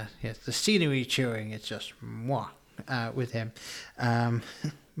 the scenery chewing is just mwah with him.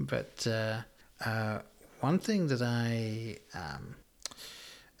 But one thing that I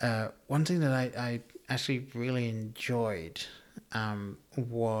actually really enjoyed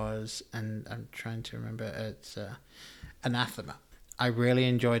was, and I'm trying to remember, it's Anathema. I really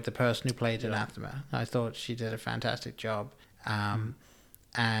enjoyed the person who played Anathema. I thought she did a fantastic job, and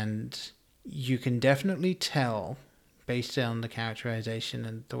you can definitely tell based on the characterization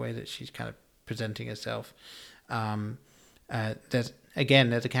and the way that she's kind of presenting herself. There's a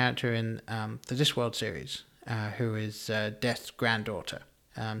character in the Discworld series who is Death's granddaughter,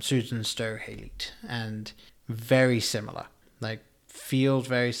 Susan Stowe-Haley, and very similar. Like feels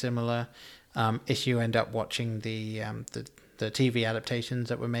very similar. If you end up watching the TV adaptations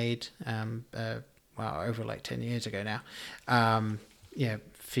that were made, over like 10 years ago now,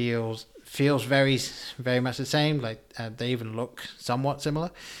 feels very very much the same. Like they even look somewhat similar,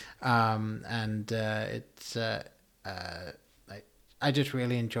 and it's I just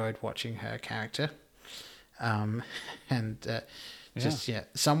really enjoyed watching her character,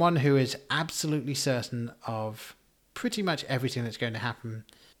 someone who is absolutely certain of pretty much everything that's going to happen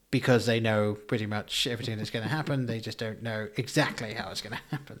because they know pretty much everything that's going to happen. They just don't know exactly how it's going to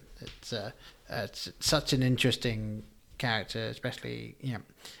happen. It's such an interesting character, especially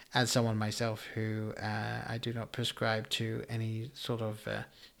as someone myself who I do not prescribe to any sort of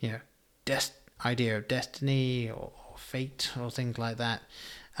idea of destiny or fate or things like that.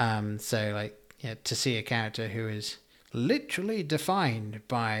 To see a character who is literally defined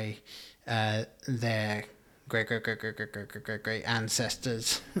by their great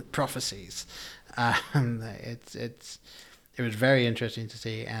ancestors' prophecies. It was very interesting to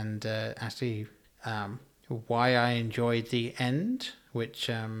see, and actually why I enjoyed the end, which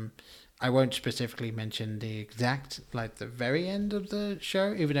I won't specifically mention the exact, like the very end of the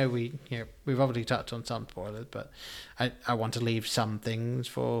show, even though we've already touched on some spoilers, but I want to leave some things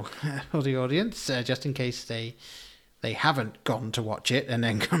for the audience, just in case they haven't gone to watch it and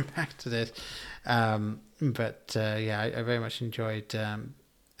then come back to this. I very much enjoyed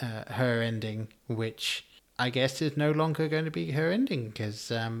her ending, which I guess is no longer going to be her ending,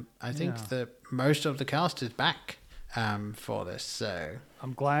 because I think that most of the cast is back for this. So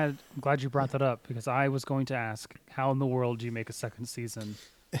I'm glad you brought that up, because I was going to ask, how in the world do you make a second season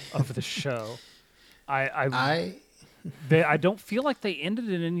of the show? I don't feel like they ended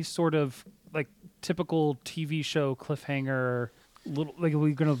in any sort of like typical TV show cliffhanger little like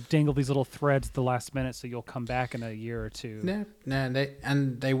we're gonna dangle these little threads at the last minute, so you'll come back in a year or two. No,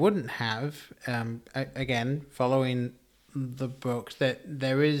 they wouldn't have. Again, following the book, that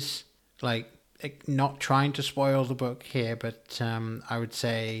there is like not trying to spoil the book here, but I would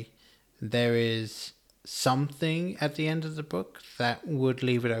say there is something at the end of the book that would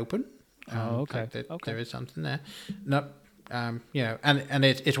leave it open. Okay. There is something there. Not, and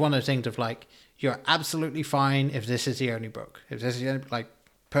it's one of those things of like, you're absolutely fine if this is the only book. If this is the only, like,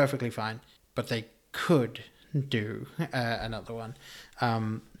 perfectly fine. But they could do another one.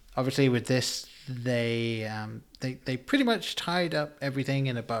 Obviously, with this, they pretty much tied up everything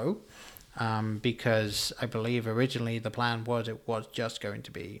in a bow, because I believe originally the plan was it was just going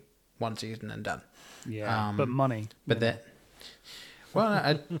to be one season and done. Yeah, but money. But that.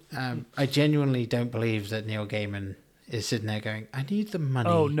 Well, I genuinely don't believe that Neil Gaiman is sitting there going, I need the money.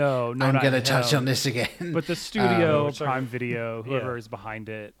 Oh, no, I'm going to touch on this again. But the studio, Prime Video, whoever is behind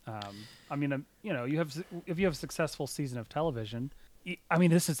it, I mean, if you have a successful season of television, I mean,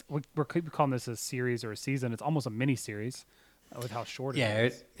 this is, we're calling this a series or a season. It's almost a mini series with how short it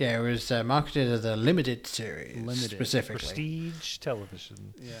is. It was marketed as a limited series, specifically. Prestige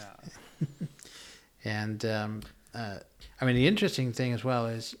television. Yeah. And, I mean, the interesting thing as well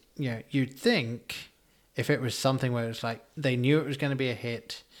is, you'd think if it was something where it's like they knew it was going to be a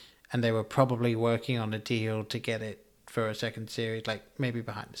hit and they were probably working on a deal to get it for a second series, like maybe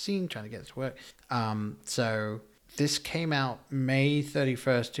behind the scenes trying to get it to work. So this came out May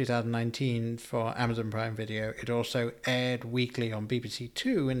 31st, 2019 for Amazon Prime Video. It also aired weekly on BBC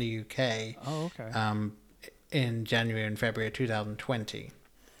Two in the UK. Oh, okay. In January and February of 2020.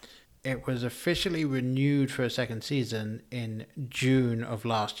 It was officially renewed for a second season in June of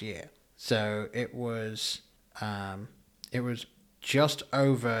last year. So it was just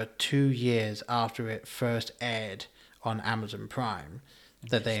over 2 years after it first aired on Amazon Prime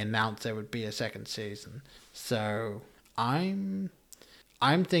that they announced there would be a second season. So I'm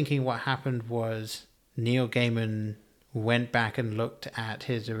thinking what happened was Neil Gaiman went back and looked at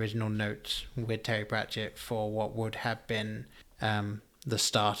his original notes with Terry Pratchett for what would have been the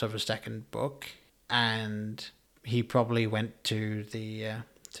start of a second book, and he probably went to the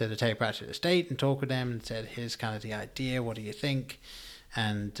Terry Pratchett estate and talked with them and said, here's kind of the idea, what do you think?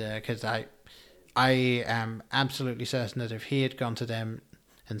 And because I am absolutely certain that if he had gone to them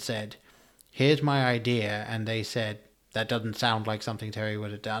and said, here's my idea, and they said, that doesn't sound like something Terry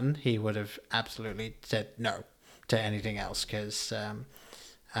would have done, he would have absolutely said no to anything else, because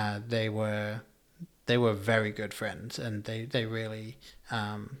they were very good friends, and they really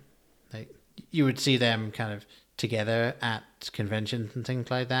you would see them kind of together at conventions and things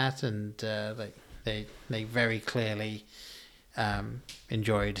like that, and they very clearly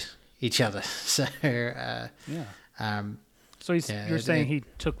enjoyed each other. So so you're saying he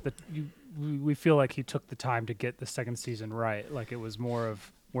took we feel like he took the time to get the second season right. Like it was more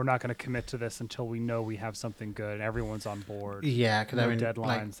of, we're not going to commit to this until we know we have something good and everyone's on board. Yeah, because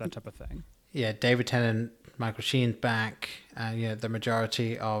deadlines, that type of thing. Yeah, David Tennant, Michael Sheen's back. The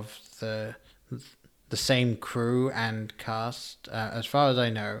majority of the same crew and cast, as far as I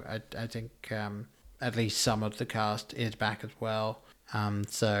know, I think at least some of the cast is back as well.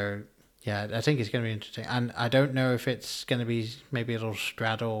 So yeah, I think it's going to be interesting, and I don't know if it's going to be, maybe it'll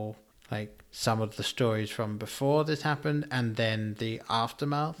straddle like some of the stories from before this happened and then the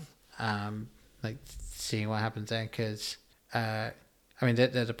aftermath, like seeing what happens then, because I mean,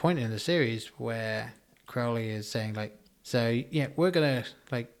 there's a point in the series where Crowley is saying, like, so, yeah, we're going to,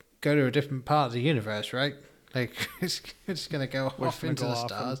 like, go to a different part of the universe, right? Like, it's going to go off into the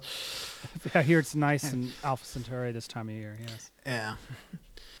stars. I hear it's nice in Alpha Centauri this time of year, yes. Yeah.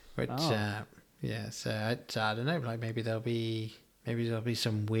 Which, yeah, so I don't know, like, maybe there'll be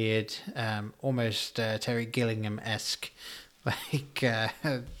some weird, almost Terry Gilliam-esque, like,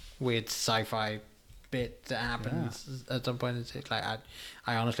 weird sci-fi bit that happens at some point. It's like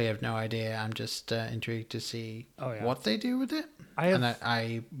I honestly have no idea. I'm just intrigued to see what they do with it. I have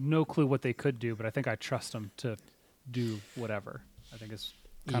no clue what they could do, but I think I trust them to do whatever. I think it's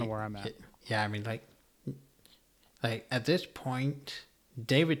kind of where I'm at. Yeah, I mean, like at this point,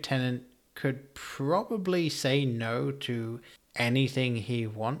 David Tennant could probably say no to anything he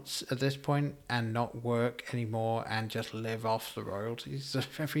wants at this point and not work anymore and just live off the royalties of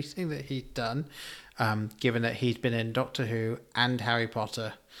everything that he's done, given that he's been in Doctor Who and Harry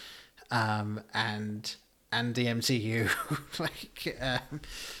Potter, and the MCU.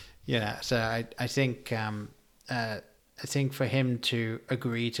 So I think for him to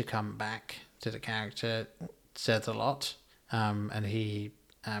agree to come back to the character says a lot, and he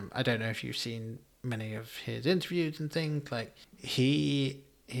I don't know if you've seen many of his interviews and things, like he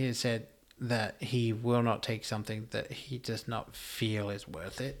has said that he will not take something that he does not feel is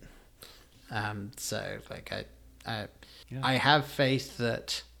worth it. So like I have faith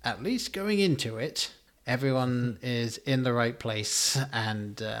that at least going into it, everyone is in the right place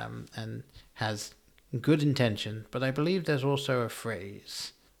and has good intention. But I believe there's also a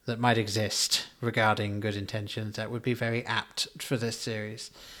phrase that might exist regarding good intentions that would be very apt for this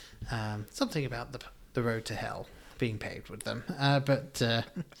series. Something about the road to hell being paved with them.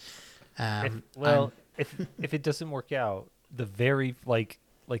 If it doesn't work out, the very like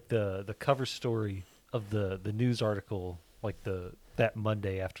the cover story of the news article, like that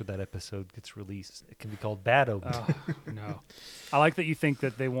Monday after that episode gets released, it can be called Bad Omens. Oh, no. I like that you think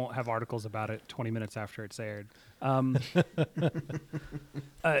that they won't have articles about it 20 minutes after it's aired.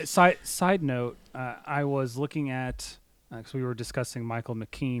 Side note, I was looking at, because we were discussing Michael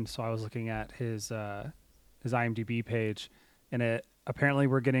McKean, so I was looking at his IMDb page, and apparently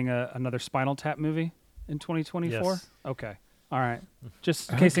we're getting another Spinal Tap movie in 2024. Yes. Okay. All right.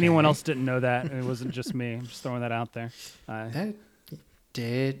 Just in case anyone else didn't know that, and it wasn't just me. I'm just throwing that out there.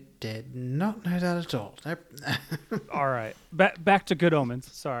 Did not know that at all. Nope. All right. Back to Good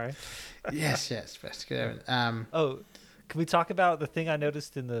Omens. Sorry. yes. Back to Good Omens. Can we talk about the thing I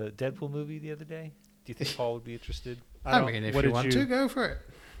noticed in the Deadpool movie the other day? Do you think Paul would be interested? I mean, if you want to, go for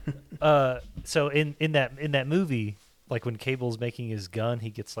it. So in that movie, like when Cable's making his gun, he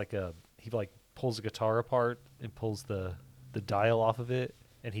gets he pulls a guitar apart and pulls the dial off of it,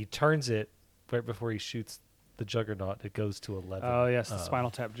 and he turns it right before he shoots the Juggernaut. It goes to 11. Oh yes, the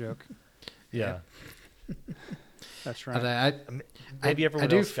Spinal Tap joke. Yeah. That's right. Maybe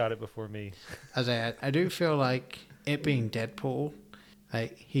everyone else got it before me. I do feel like it being Deadpool,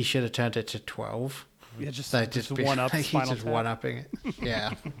 like he should have turned it to 12. Yeah, just one up. Like he's just one upping it.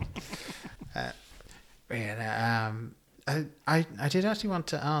 Yeah. I did actually want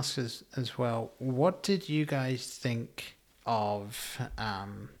to ask as well. What did you guys think of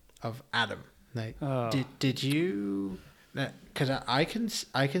Adam? Like, did you? Because I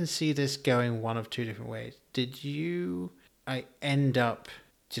can see this going one of two different ways. Did you? I end up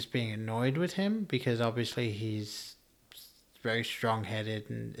just being annoyed with him because obviously he's very strong-headed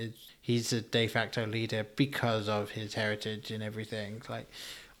and he's a de facto leader because of his heritage and everything. Like,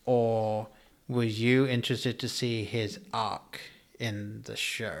 or were you interested to see his arc in the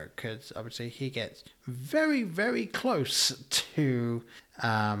show? Because obviously he gets very, very close to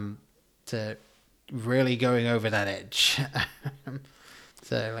really going over that edge.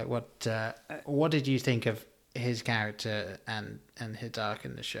 So, like, what did you think of his character and his arc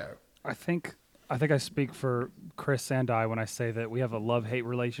in the show? I think I speak for Chris and I when I say that we have a love-hate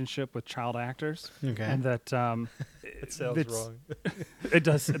relationship with child actors. Okay. And that it sounds wrong. It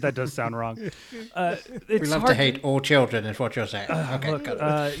does. That does sound wrong. We love to hate all children, is what you're saying. Okay.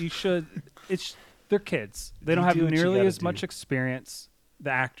 Look, you should. They're kids. They don't have nearly as much experience,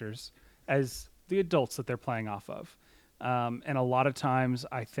 the actors, as the adults that they're playing off of. And a lot of times,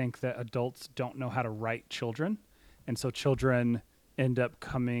 I think that adults don't know how to write children, and so children end up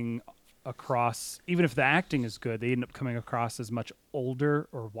coming across, even if the acting is good, they end up coming across as much older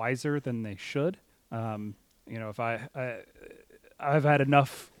or wiser than they should. If I've had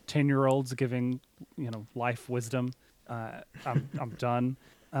enough 10-year-olds giving life wisdom, I'm done.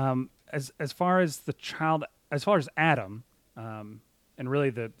 As far as Adam, and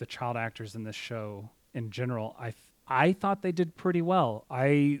really the child actors in this show in general, I thought they did pretty well.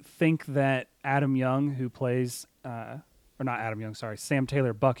 I think that Adam Young, who plays or not Adam Young, sorry, Sam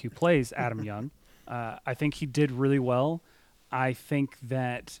Taylor Buck, who plays Adam Young, I think he did really well. I think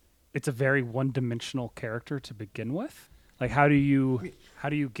that it's a very one-dimensional character to begin with. Like, how do you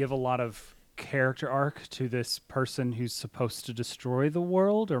give a lot of character arc to this person who's supposed to destroy the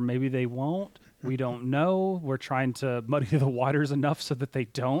world, or maybe they won't? We don't know. We're trying to muddy the waters enough so that they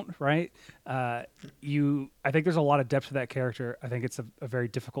don't, right? I think there's a lot of depth to that character. I think it's a very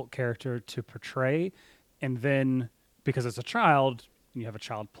difficult character to portray. And then, because it's a child, you have a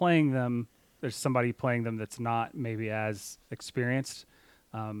child playing them, there's somebody playing them that's not maybe as experienced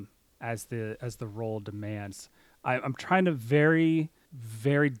as the role demands. I'm trying to very,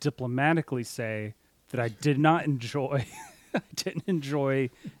 very diplomatically say that I did not enjoy I didn't enjoy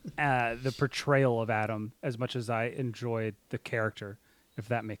the portrayal of Adam as much as I enjoyed the character, if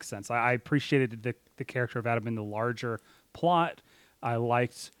that makes sense. I appreciated the character of Adam in the larger plot. I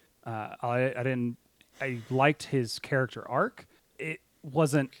liked I liked his character arc. It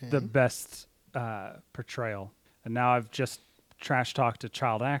wasn't the best portrayal. And now I've just trash talked a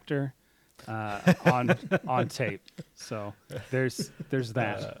child actor. on tape. So there's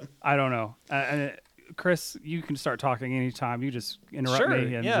that. I don't know. Chris, you can start talking anytime. You just interrupt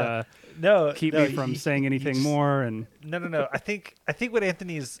me and keep me from saying anything more. And no. I think what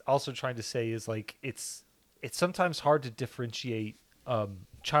Anthony is also trying to say is like it's sometimes hard to differentiate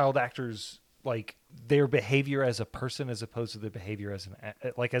child actors, like their behavior as a person as opposed to their behavior as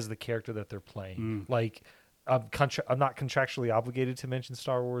as the character that they're playing. Like I'm not contractually obligated to mention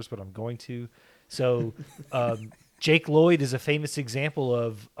Star Wars, but I'm going to. So Jake Lloyd is a famous example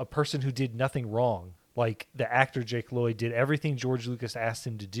of a person who did nothing wrong. Like the actor Jake Lloyd did everything George Lucas asked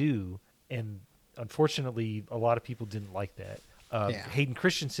him to do, and unfortunately, a lot of people didn't like that. Hayden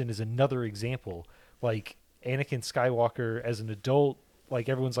Christensen is another example. Like Anakin Skywalker as an adult, like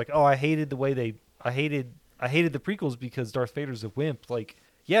everyone's like, "Oh, I hated the way I hated the prequels because Darth Vader's a wimp." Like,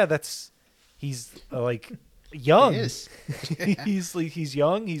 yeah, he's like young. He is. he's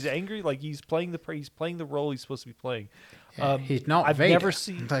young. He's angry. Like he's playing the role he's supposed to be playing. Yeah, he's not. I've Vader. never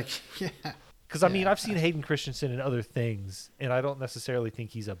seen because I mean I've seen Yeah. Hayden Christensen in other things, and I don't necessarily think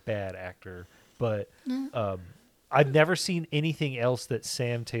he's a bad actor, but I've never seen anything else that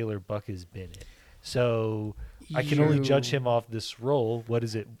Sam Taylor Buck has been in. So I can only judge him off this role. What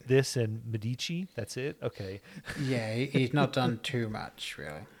is it? This and Medici? That's it? Okay. Yeah, he's not done too much,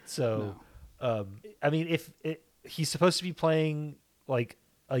 really. So, I mean, he's supposed to be playing like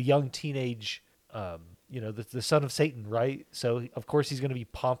a young teenage, the son of Satan, right? So, of course, he's going to be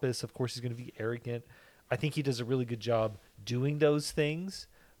pompous. Of course, he's going to be arrogant. I think he does a really good job doing those things.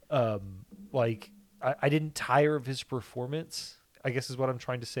 I didn't tire of his performance, I guess is what I'm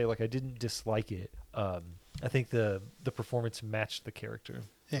trying to say. Like, I didn't dislike it. I think the performance matched the character.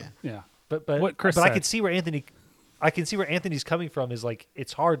 yeah. But what Chris but said. I can see where Anthony's coming from is like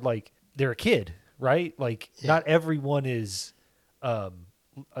it's hard, like they're a kid, right? Like not everyone is I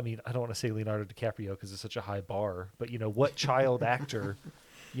mean, I don't want to say Leonardo DiCaprio because it's such a high bar, but what child actor,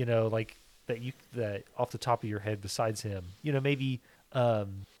 like that off the top of your head besides him, maybe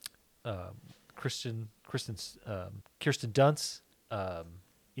Kirsten Dunst,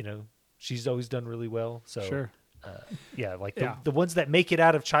 she's always done really well. So Sure. The ones that make it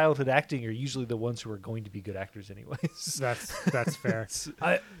out of childhood acting are usually the ones who are going to be good actors anyways. That's fair.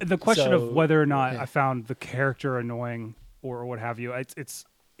 The question of whether or not I found the character annoying or what have you, it's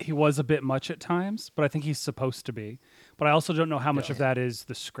he was a bit much at times, but I think he's supposed to be. But I also don't know how much of that is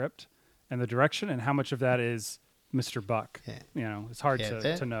the script and the direction, and how much of that is Mr. Buck. Yeah. It's hard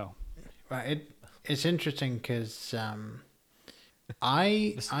to know. Right. It's interesting because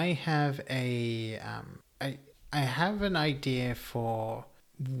I have I have an idea for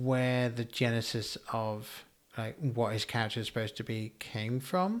where the genesis of like what his character is supposed to be came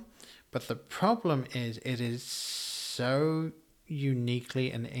from, but the problem is it is so uniquely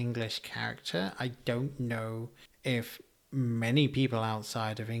an English character. I don't know if many people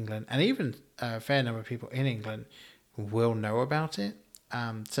outside of England, and even a fair number of people in England, will know about it.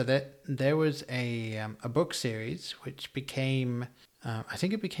 So there was a book series which became, I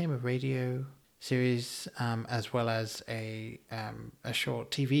think it became a radio series as well as a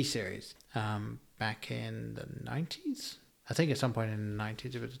short TV series back in the 90s. I think at some point in the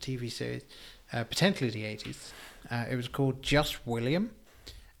 90s it was a TV series, potentially the 80s. It was called Just William,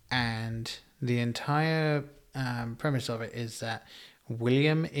 and the entire premise of it is that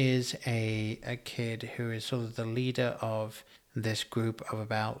William is a kid who is sort of the leader of this group of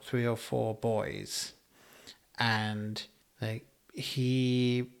about 3 or 4 boys, and like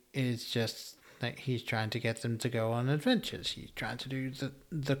he is just like he's trying to get them to go on adventures. He's trying to do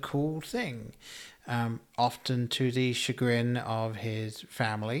the cool thing, often to the chagrin of his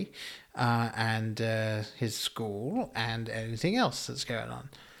family and his school and anything else that's going on.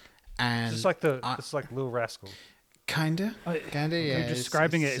 And it's like it's like Little Rascal. Kinda, yeah.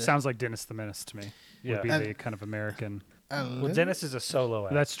 Describing it sounds like Dennis the Menace to me. Would be the kind of American. Well, Dennis is a solo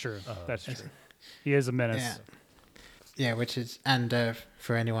actor. That's true. That's true. He is a menace. Yeah, which is, and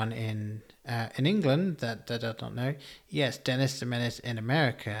for anyone in England that does not know, yes, Dennis the Menace in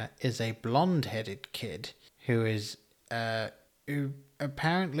America is a blonde-headed kid who is who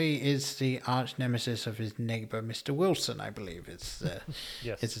apparently is the arch nemesis of his neighbor, Mr. Wilson, I believe is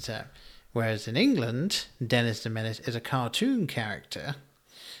yes. is the term. Whereas in England, Dennis the Menace is a cartoon character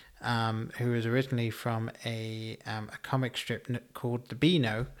who is originally from a comic strip called The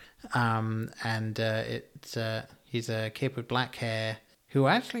Beano, and he's a kid with black hair who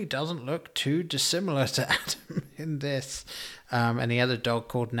actually doesn't look too dissimilar to Adam in this, and he had a dog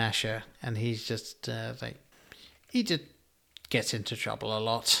called Nasher, and he's just he just gets into trouble a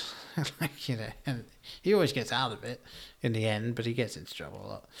lot, like, and he always gets out of it in the end, but he gets into trouble a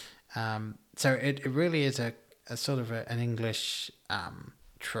lot. So it really is a sort of an English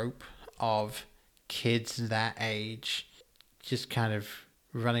trope of kids that age just kind of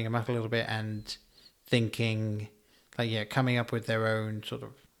running amok a little bit and thinking, like, coming up with their own sort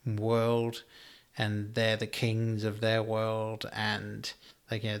of world, and they're the kings of their world, and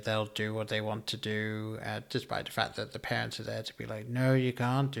like, they'll do what they want to do, despite the fact that the parents are there to be like, no, you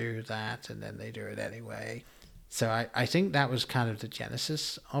can't do that, and then they do it anyway. So I think that was kind of the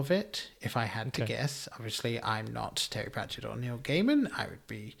genesis of it, if I had to guess. Obviously, I'm not Terry Pratchett or Neil Gaiman. I would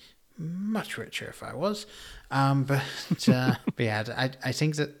be much richer if I was. But yeah, I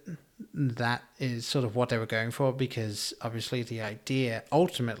think that is sort of what they were going for, because obviously the idea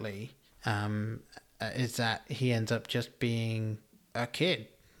ultimately is that he ends up just being a kid.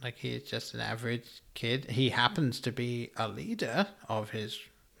 Like, he's just an average kid. He happens to be a leader of his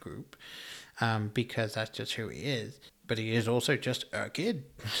group, because that's just who he is. But he is also just a kid.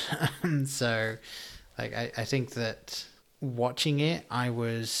 So, like, I think that watching it, I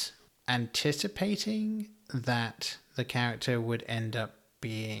was anticipating that the character would end up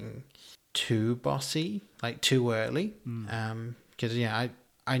being too bossy, like too early. Because,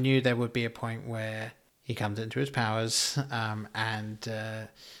 I knew there would be a point where he comes into his powers, and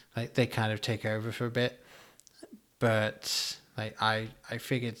like, they kind of take over for a bit. But like, I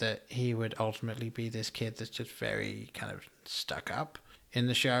figured that he would ultimately be this kid that's just very kind of stuck up in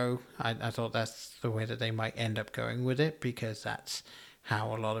the show. I thought that's the way that they might end up going with it, because that's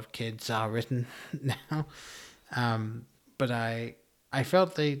how a lot of kids are written now. But I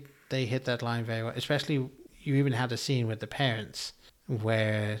felt they hit that line very well. Especially, you even had a scene with the parents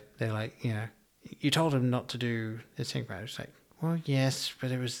where they're like, you told him not to do this thing, right? It's like, well, yes,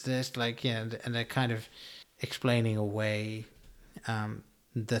 but it was this, like, and they're kind of explaining away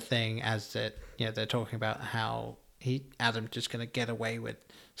the thing as that, they're talking about how Adam's just going to get away with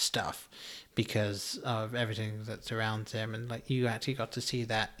stuff because of everything that surrounds him. And like, you actually got to see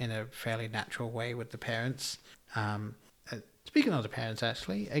that in a fairly natural way with the parents. Speaking of the parents,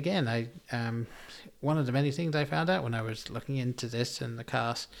 actually, again, I one of the many things I found out when I was looking into this and the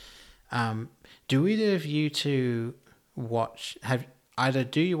cast, do either of you two watch,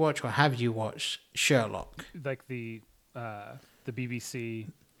 do you watch or have you watched Sherlock? Like the BBC.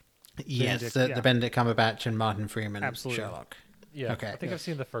 Yes, the Benedict Cumberbatch and Martin Freeman. Absolutely. Sherlock. Yeah, okay. I think I've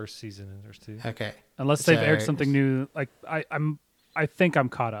seen the first season or two. Okay, unless they've aired something new, like I think I'm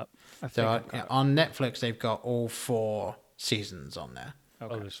caught up. On Netflix, they've got all 4 seasons on there.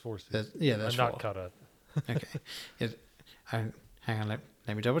 Okay. Oh, there's 4 seasons. There's I'm 4. not caught up. Okay. Hang on,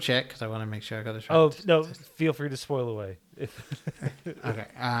 let me double check, because I want to make sure I got this right. Oh, no, feel free to spoil away. Okay.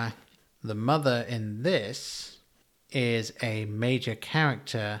 The mother in this is a major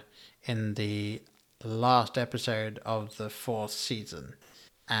character in the last episode of the 4th season,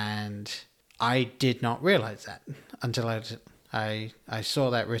 and I did not realize that until I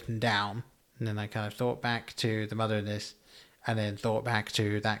saw that written down, and then I kind of thought back to the mother in this, and then thought back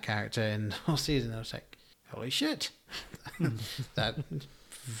to that character in the whole season. I was like, holy shit. That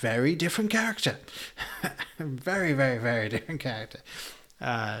very different character. Very, very, very different character.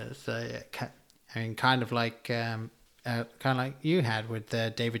 So yeah, I mean, kind of like you had with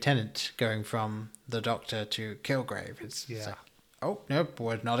David Tennant going from the Doctor to Kilgrave. It's like, oh nope,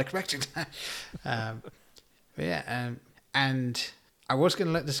 was not expecting that. And I was going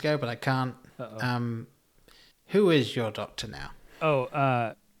to let this go, but I can't. Who is your Doctor now?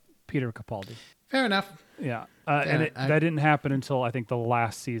 Oh, Peter Capaldi. Fair enough. Yeah, and that didn't happen until I think the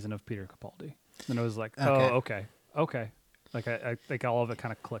last season of Peter Capaldi. And I was like, okay. Like I think all of it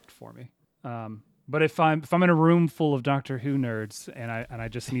kind of clicked for me. But if I'm in a room full of Doctor Who nerds and I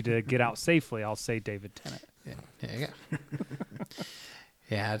just need to get out safely, I'll say David Tennant. Yeah, there you go.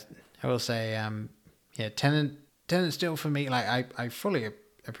 Yeah, I will say, Tennant still for me. Like I fully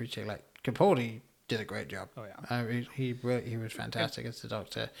appreciate, like, Capaldi did a great job. Oh yeah, he was fantastic as the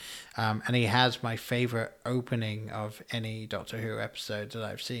Doctor, and he has my favorite opening of any Doctor Who episode that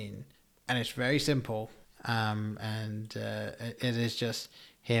I've seen, and it's very simple, and it is just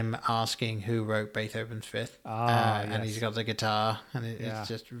him asking who wrote Beethoven's Fifth, and he's got the guitar, and it's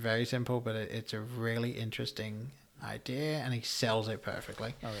just very simple, but it's a really interesting idea, and he sells it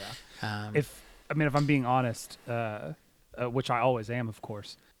perfectly. Oh yeah. If I'm being honest, which I always am, of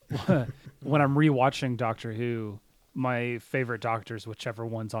course. When I'm rewatching Doctor Who, my favorite Doctors, whichever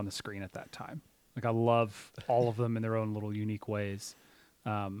one's on the screen at that time. Like, I love all of them in their own little unique ways.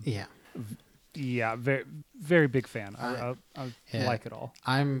 Yeah, very, very big fan. I like it all.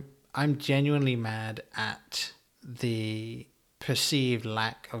 I'm genuinely mad at the perceived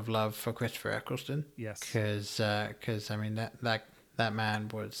lack of love for Christopher Eccleston. Yes. Because I mean that man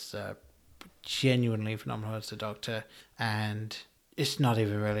was genuinely phenomenal as the Doctor, and it's not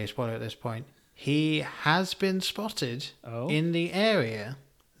even really a spoiler at this point. He has been spotted in the area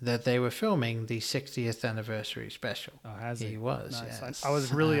that they were filming the 60th anniversary special. Oh, has he? He was, Nice. yes. I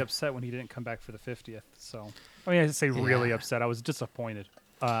was really upset when he didn't come back for the 50th. So, I mean, I say really upset. I was disappointed,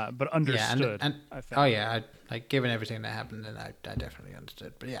 but understood. Yeah, and I think. oh yeah, given everything that happened, then I definitely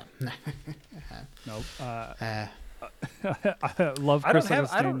understood. But yeah, nope. I love Chris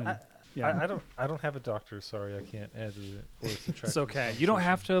Eccleston. I don't have a Doctor. Sorry, I can't add it or subtract. It's okay. You don't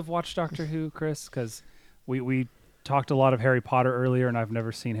have to have watched Doctor Who, Chris, because we talked a lot of Harry Potter earlier, and I've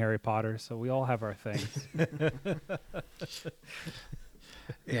never seen Harry Potter, so we all have our things.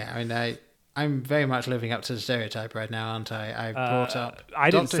 Yeah, I mean, I'm very much living up to the stereotype right now, aren't I? I brought up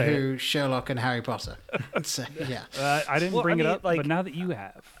I didn't Doctor say Who, Sherlock, and Harry Potter. So, yeah. I didn't bring it up, but now that you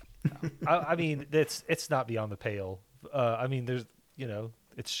have. I mean, it's not beyond the pale. I mean, there's,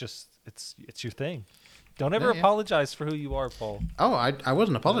 it's just, it's your thing. Don't ever apologize for who you are, Paul. Oh, I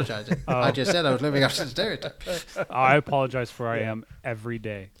wasn't apologizing. I just said I was living up to the stereotype. I apologize for where I am every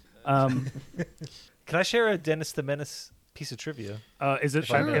day. Can I share a Dennis the Menace piece of trivia? Is it?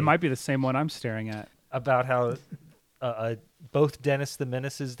 Sure. It might be the same one I'm staring at. About how both Dennis the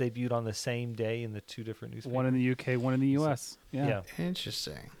Menaces debuted on the same day in the two different newspapers. One in the UK, one in the US. Yeah.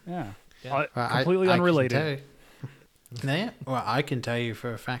 Interesting. Yeah. Well, completely unrelated. Well, I can tell you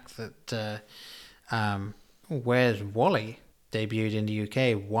for a fact that Where's Wally debuted in the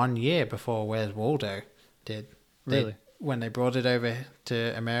UK 1 year before Where's Waldo did. Really? When they brought it over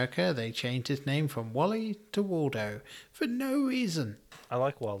to America, they changed his name from Wally to Waldo for no reason. I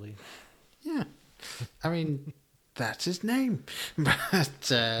like Wally. Yeah. I mean, that's his name. But,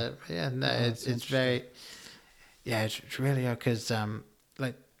 it's very... Yeah, it's really... Because,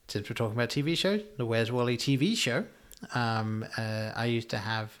 since we're talking about TV shows, the Where's Wally TV show, I used to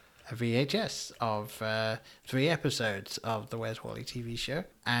have a VHS of 3 episodes of the Where's Wally TV show,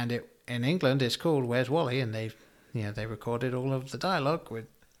 and in England it's called Where's Wally, and they recorded all of the dialogue with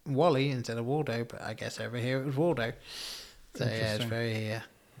Wally instead of Waldo, but I guess over here it was Waldo. So yeah, it's very.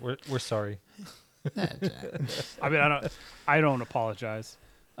 We're sorry. I mean, I don't apologize.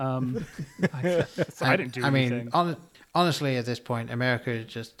 I didn't do anything. I mean, honestly, at this point, America is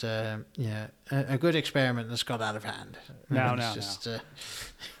just a good experiment that's got out of hand. No.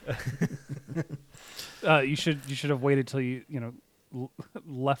 You should have waited till you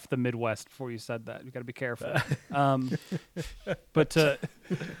left the Midwest before you said that. You got to be careful. But to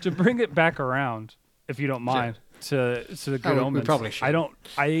bring it back around, if you don't mind, to the Good Omens. We probably should.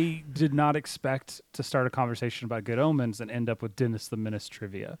 I did not expect to start a conversation about Good Omens and end up with Dennis the Menace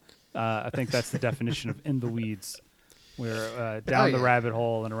trivia. I think that's the definition of in the weeds. We're down the rabbit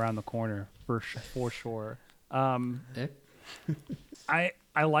hole and around the corner for sure. I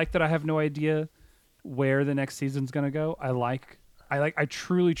like that I have no idea where the next season's gonna go. I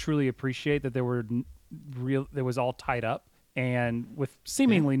truly appreciate that there was all tied up and with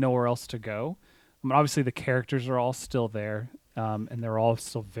seemingly nowhere else to go. I mean, obviously the characters are all still there, and they're all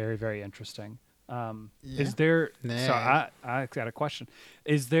still very, very interesting. Is there? So I got a question.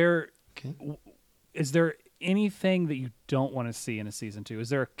 Is there anything that you don't want to see in a season 2? Is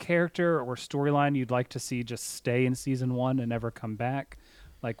there a character or storyline you'd like to see just stay in season 1 and never come back?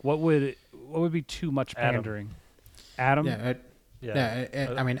 Like what would be too much pandering? Adam?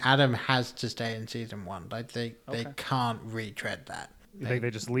 I mean, Adam has to stay in season 1. Like they can't retread that. You think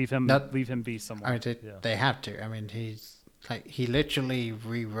they just leave him be somewhere? I mean, they have to. I mean, he literally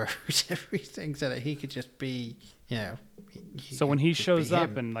rewrote everything so that he could just be, So when he shows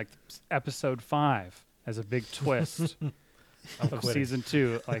up in like episode 5 as a big twist of season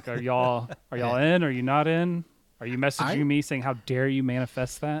 2, like are y'all in? Are you not in? Are you messaging me saying how dare you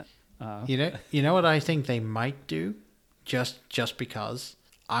manifest that? You know what I think they might do, just because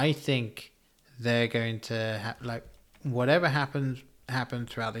I think they're going to whatever happens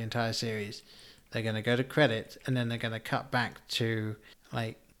throughout the entire series, they're going to go to credits and then they're going to cut back to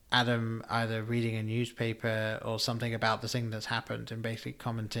like Adam either reading a newspaper or something about the thing that's happened and basically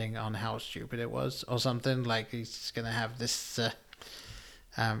commenting on how stupid it was or something. Like he's just going to have this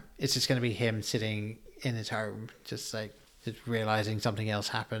it's just going to be him sitting in his home just realizing something else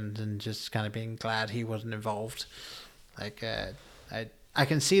happened and just kind of being glad he wasn't involved. Like I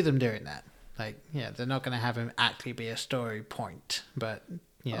can see them doing that. Like, they're not going to have him actually be a story point, but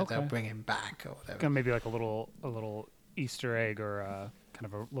they'll bring him back or whatever. Maybe like a little Easter egg or kind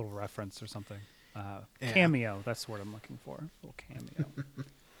of a little reference or something. Cameo, that's the word I'm looking for. A little cameo.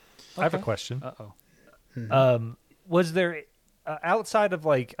 I have a question. Uh-oh. Was there outside of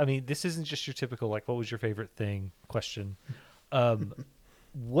like, I mean, this isn't just your typical like, what was your favorite thing question.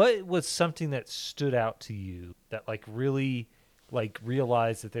 What was something that stood out to you that like really like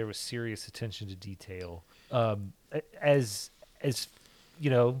realized that there was serious attention to detail? As you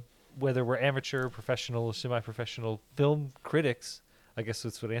know, whether we're amateur, professional, or semi-professional film critics, I guess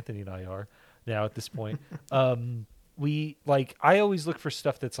that's what Anthony and I are now at this point. We like, I always look for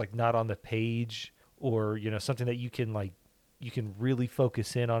stuff that's like not on the page, or you know, something that you can really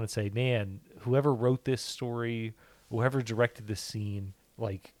focus in on and say, man, whoever wrote this story, whoever directed this scene,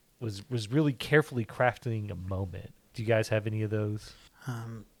 like was really carefully crafting a moment. Do you guys have any of those?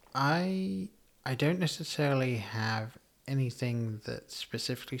 I don't necessarily have anything that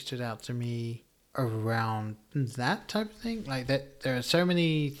specifically stood out to me around that type of thing. Like that, there are so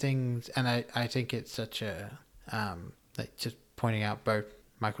many things, and I think it's such a like just pointing out both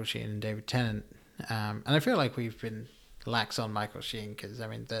Michael Sheen and David Tennant, and I feel like we've been lax on Michael Sheen because I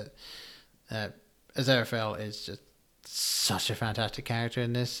mean that Aziraphale is just such a fantastic character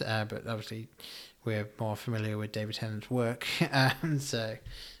in this, but obviously we're more familiar with David Tennant's work, so,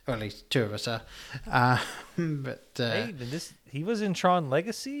 or at least two of us are. But hey, he was in Tron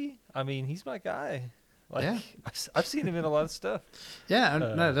Legacy. I mean, he's my guy. Like, yeah, I've seen him in a lot of stuff. Yeah,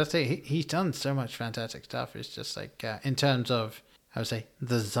 no, that's it. He's done so much fantastic stuff. It's just like in terms of, I would say,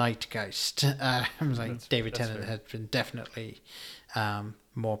 the zeitgeist. Like David Tennant has been definitely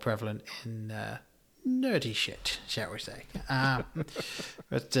more prevalent in nerdy shit, shall we say?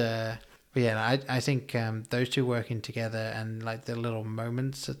 But yeah, I think those two working together and like the little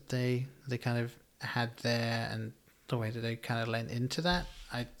moments that they kind of had there and the way that they kind of lent into that,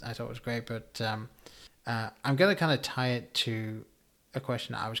 I thought was great. But I'm going to kind of tie it to a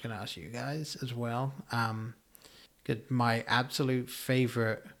question I was going to ask you guys as well. My absolute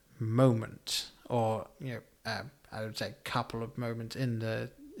favorite moment, or you know, I would say couple of moments in the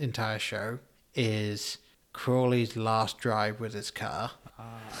entire show, is Crawley's last drive with his car.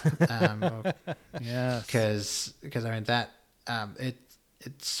 Yes, because I mean that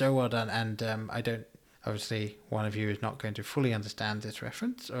it's so well done, and I don't, obviously one of you is not going to fully understand this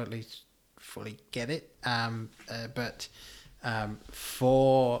reference, or at least fully get it. But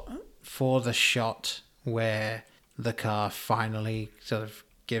for the shot where the car finally sort of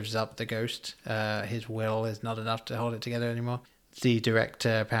gives up the ghost, his will is not enough to hold it together anymore. The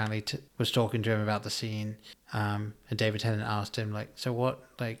director apparently was talking to him about the scene, and David Tennant asked him like, "So what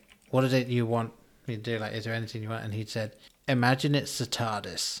is it you want me to do? Like, is there anything you want?" And he said, "Imagine it's the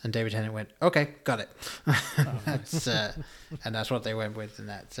TARDIS." And David Tennant went, "Okay, got it." That's, and that's what they went with in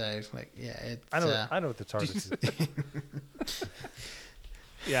that. So like, yeah, it's, I know what the TARDIS is.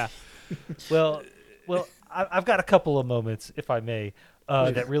 Yeah. Well, I've got a couple of moments, if I may,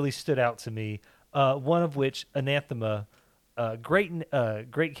 that really stood out to me. One of which, Anathema,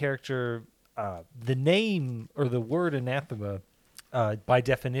 great character. The name or the word anathema, by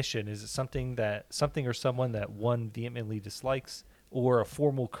definition, is something or someone that one vehemently dislikes, or a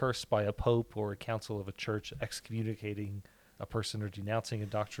formal curse by a pope or a council of a church excommunicating a person or denouncing a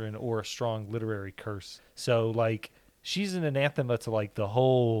doctrine, or a strong literary curse. So, like, she's an anathema to like the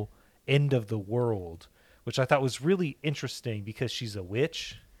whole end of the world, which I thought was really interesting because she's a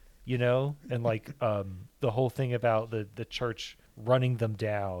witch, you know, and like the whole thing about the church running them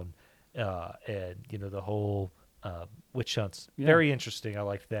down, and you know, the whole witch hunts. Yeah. Very interesting. I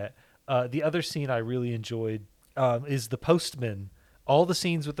liked that. The other scene I really enjoyed is the postman. All the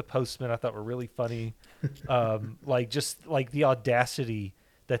scenes with the postman I thought were really funny. Like just like the audacity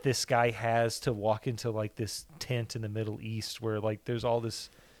that this guy has to walk into like this tent in the Middle East where like there's all this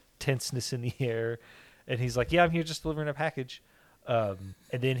tenseness in the air, and he's like, "Yeah, I'm here just delivering a package." And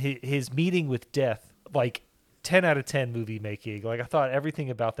then his meeting with death, like 10 out of 10 movie making. Like I thought everything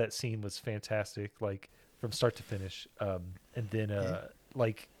about that scene was fantastic, like from start to finish. And then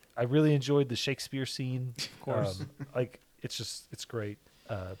like I really enjoyed the Shakespeare scene. Of course. Like it's great.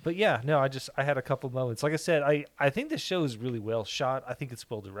 But yeah, no, I had a couple moments. Like I said, I think this show is really well shot. I think it's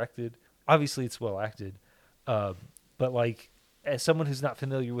well directed. Obviously it's well acted. But like as someone who's not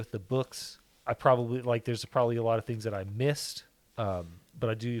familiar with the books, I probably like there's probably a lot of things that I missed. But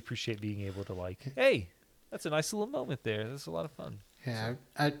I do appreciate being able to like, hey, that's a nice little moment there. That's a lot of fun. Yeah,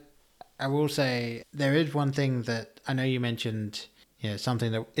 so. I will say there is one thing that I know you mentioned, you know,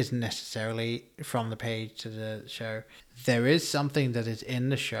 something that isn't necessarily from the page to the show. There is something that is in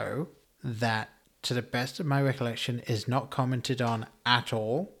the show that, to the best of my recollection, is not commented on at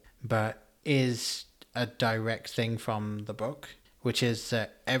all, but is a direct thing from the book, which is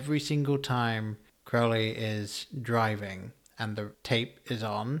that every single time Crowley is driving and the tape is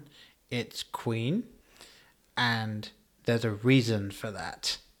on, it's Queen, and there's a reason for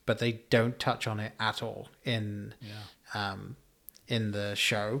that, but they don't touch on it at all in the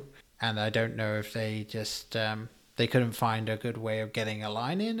show. And I don't know if they just they couldn't find a good way of getting a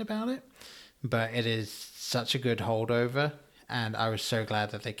line in about it, but it is such a good holdover, and I was so glad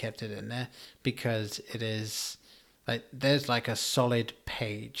that they kept it in there, because it is like there's like a solid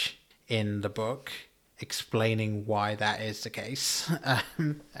page in the book explaining why that is the case.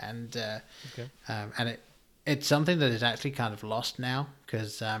 And it's something that is actually kind of lost now,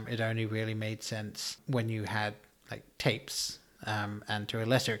 because it only really made sense when you had like tapes and to a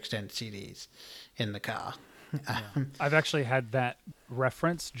lesser extent CDs in the car. I've actually had that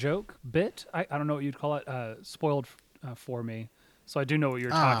reference joke bit. I don't know what you'd call it, spoiled for me. So I do know what you're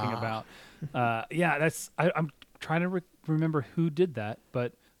talking about. I'm trying to remember who did that,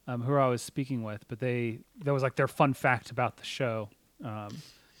 but who I was speaking with. But that was like their fun fact about the show.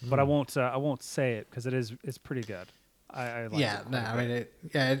 But I won't say it because it's pretty good. I like it. I mean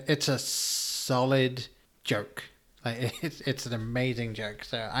it's a solid joke. Like it's an amazing joke.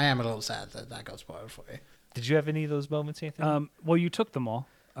 So I am a little sad that got spoiled for you. Did you have any of those moments, Anthony? Well, you took them all.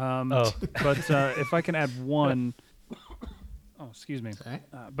 But if I can add one, excuse me.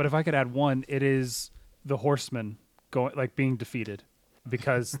 But if I could add one, it is the Horsemen being defeated,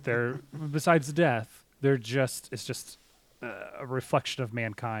 because they're besides death, it's just a reflection of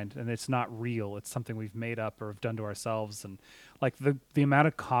mankind, and it's not real. It's something we've made up or have done to ourselves, and like the amount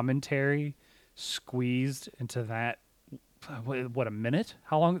of commentary squeezed into that. What, a minute?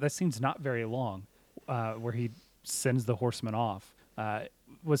 How long? That seems not very long. Where he sends the Horsemen off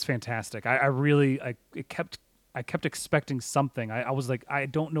was fantastic. I kept expecting something. I was like, I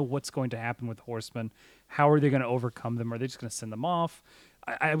don't know what's going to happen with the Horsemen. How are they going to overcome them? Are they just going to send them off?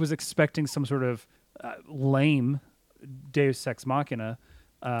 I was expecting some sort of lame Deus Ex Machina,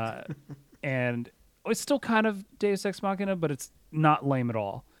 and it's still kind of Deus Ex Machina, but it's not lame at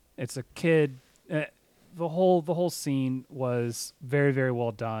all. It's a kid. The whole scene was very, very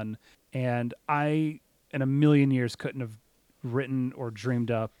well done. And I, in a million years, couldn't have written or dreamed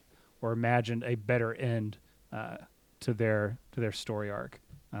up or imagined a better end to their story arc.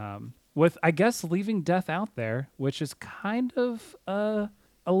 With, I guess, leaving death out there, which is kind of a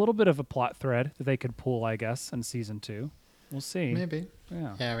little bit of a plot thread that they could pull, I guess, in season 2. We'll see. Maybe.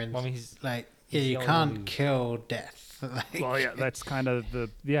 Yeah. Yeah, I mean, he's you can't kill death. Well, yeah, that's kind of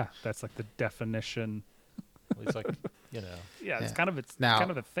that's like the definition. Well, he's like, it's kind of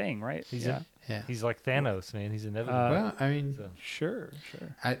a thing, right? He's like Thanos, man. He's inevitable. Well, I mean, sure.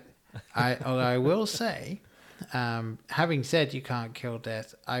 Although I will say, having said you can't kill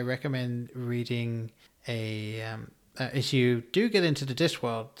death, I recommend reading if you do get into the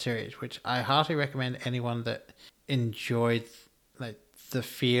Discworld series, which I heartily recommend anyone that enjoyed like the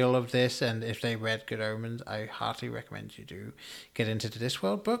feel of this, and if they read Good Omens, I heartily recommend you do get into the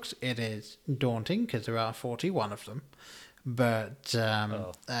Discworld books. It is daunting because there are 41 of them, but I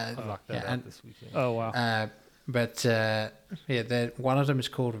knocked that out this weekend. Oh wow! One of them is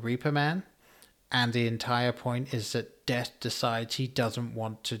called Reaper Man, and the entire point is that Death decides he doesn't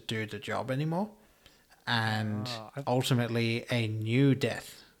want to do the job anymore, and ultimately a new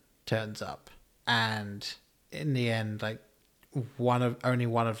Death turns up, and in the end, like only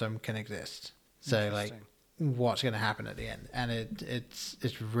one of them can exist. So like, what's going to happen at the end? And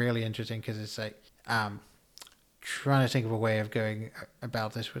it's really interesting because it's like trying to think of a way of going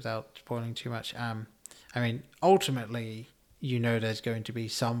about this without spoiling too much. I mean, ultimately, there's going to be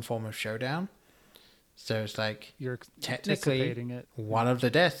some form of showdown. So it's like you're technically it. One of the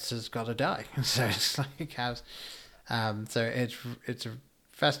deaths has got to die. So it's like so it's a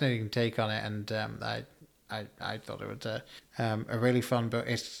fascinating take on it, and I thought it was a really fun book.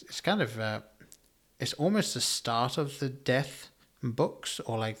 It's kind of it's almost the start of the Death books,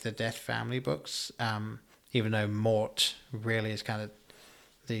 or like the Death family books. Even though Mort really is kind of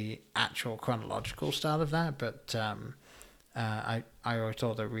the actual chronological start of that, but I always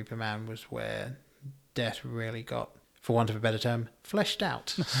thought that Reaper Man was where Death really got, for want of a better term, fleshed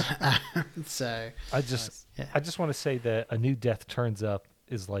out. So I just want to say that A New Death Turns Up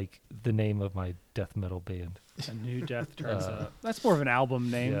is like the name of my death metal band. A New Death Turns Up. That's more of an album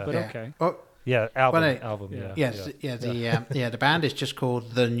name, but okay. Oh, album. The band is just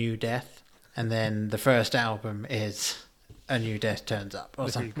called The New Death, and then the first album is A New Death Turns Up, or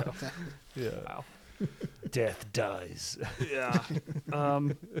something like that. Yeah. Wow. Death dies. Yeah.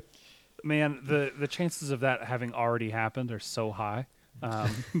 Man, the chances of that having already happened are so high.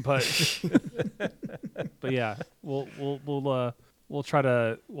 But yeah, we'll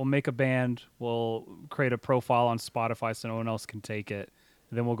make a band. We'll create a profile on Spotify so no one else can take it.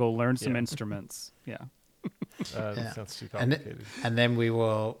 And then we'll go learn some instruments. Yeah. That sounds too and complicated. and then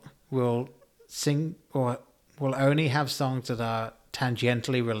we'll sing, or we'll only have songs that are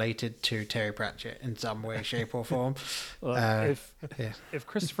tangentially related to Terry Pratchett in some way, shape, or form. If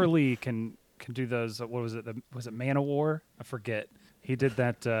Christopher Lee can do those, what was it? Was it Man of War? I forget. He did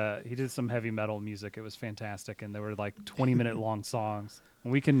that. He did some heavy metal music. It was fantastic, and they were like 20-minute long songs.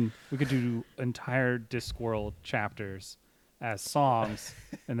 And we could do entire Discworld chapters as songs,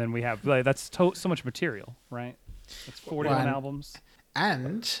 and then we have that's so much material, right? It's 41 albums.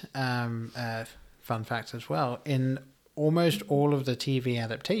 And fun fact as well, in almost all of the TV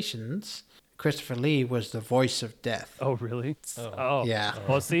adaptations, Christopher Lee was the voice of death. Oh, really? Oh. Yeah.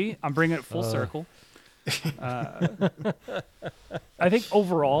 Well, see, I'm bringing it full circle. I think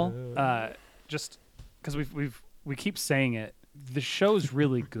overall, just because we keep saying it, the show's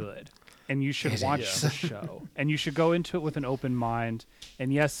really good, and you should watch the show, and you should go into it with an open mind.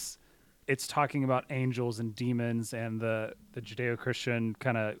 And yes, it's talking about angels and demons and the Judeo-Christian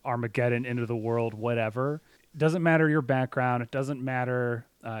kind of Armageddon, end of the world, whatever. It doesn't matter your background. It doesn't matter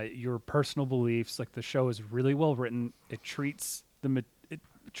your personal beliefs. Like, the show is really well written. It treats the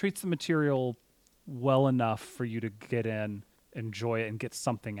material well enough for you to get in, enjoy it, and get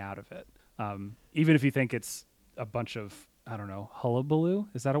something out of it. Even if you think it's a bunch of, I don't know, hullabaloo.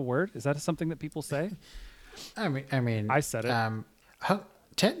 Is that a word? Is that something that people say? I mean, I said it.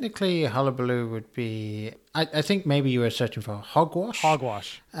 Technically, hullabaloo would be. I think maybe you were searching for hogwash.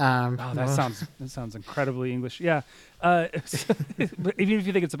 Hogwash. That sounds incredibly English. Yeah. But even if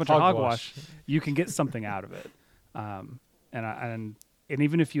you think it's a bunch of hogwash, you can get something out of it. And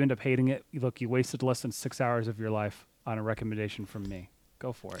even if you end up hating it, look, you wasted less than 6 hours of your life on a recommendation from me.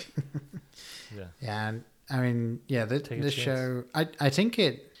 Go for it. Yeah, and I mean, this show. I think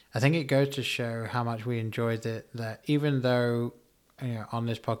it goes to show how much we enjoyed it. That even though, on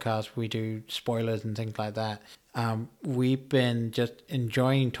this podcast we do spoilers and things like that, we've been just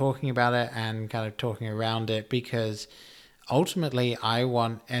enjoying talking about it and kind of talking around it, because ultimately I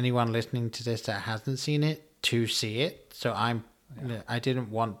want anyone listening to this that hasn't seen it to see it. So I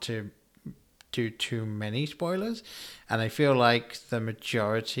didn't want to do too many spoilers, and I feel like the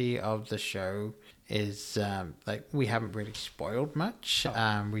majority of the show is we haven't really spoiled much.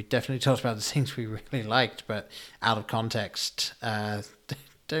 We definitely talked about the things we really liked, but out of context,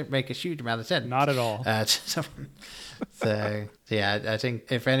 don't make a huge amount of sense. Not at all. So yeah, I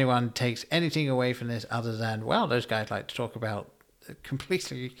think if anyone takes anything away from this other than, well, those guys like to talk about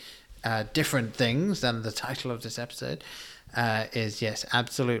completely different things than the title of this episode, is yes,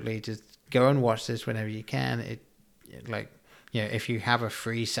 absolutely, just go and watch this whenever you can. If you have a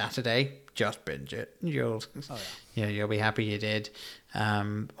free Saturday, just binge it. You'll be happy you did.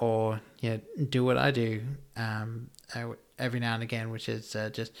 Or do what I do every now and again, which is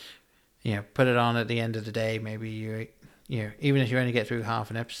just put it on at the end of the day. Maybe even if you only get through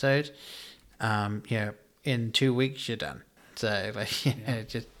half an episode, in 2 weeks you're done. So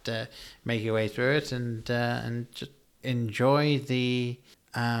just make your way through it and just enjoy the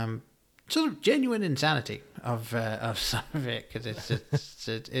sort of genuine insanity of some of it, because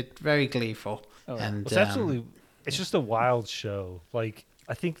it's very gleeful. And it's absolutely, it's just a wild show. Like,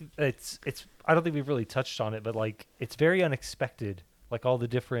 I think it's I don't think we've really touched on it, but like, it's very unexpected. Like, all the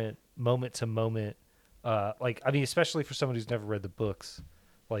different moment to moment. Especially for someone who's never read the books,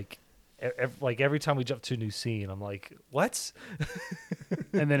 every time we jump to a new scene, I'm like, what?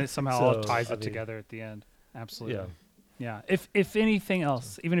 And then it somehow all ties it together at the end. Absolutely. Yeah. If anything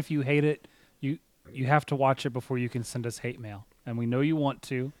else, even if you hate it, you have to watch it before you can send us hate mail, and we know you want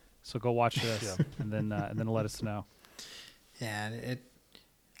to. So go watch this, and then let us know. Yeah,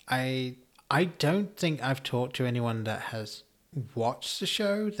 I don't think I've talked to anyone that has watched the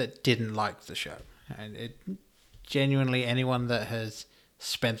show that didn't like the show, and genuinely anyone that has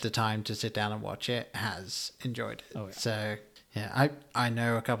spent the time to sit down and watch it has enjoyed it. Oh, yeah. So yeah, I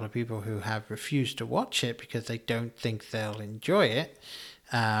know a couple of people who have refused to watch it because they don't think they'll enjoy it.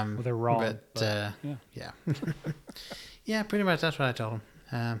 Well, they're wrong. But yeah. Yeah, pretty much that's what I told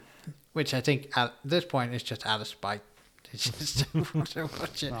them. Which I think at this point is just out of spite. It's just want to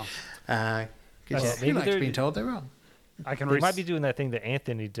watch it. Because he likes being told they're wrong. They might be doing that thing that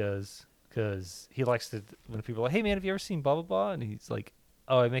Anthony does, because he likes to, when people are like, hey man, have you ever seen blah blah blah? And he's like,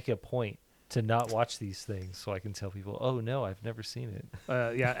 oh, I make it a point to not watch these things so I can tell people, oh no, I've never seen it.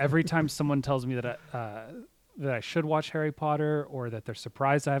 Every time someone tells me that I should watch Harry Potter, or that they're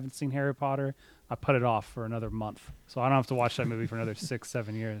surprised I haven't seen Harry Potter, I put it off for another month. So I don't have to watch that movie for another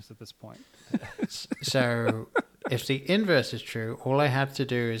 6-7 years at this point. So if the inverse is true, all I have to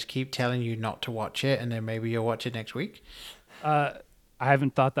do is keep telling you not to watch it, and then maybe you'll watch it next week. I I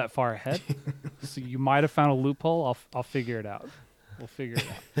haven't thought that far ahead. So you might have found a loophole. I'll figure it out. We'll figure it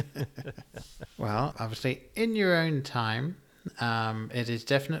out. Well, obviously, in your own time, it is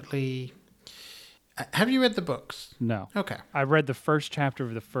definitely. Have you read the books? No. Okay. I read the first chapter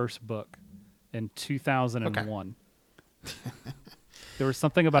of the first book in 2001. There was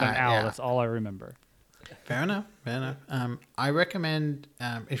something about an owl. Yeah. That's all I remember. Fair enough. I recommend,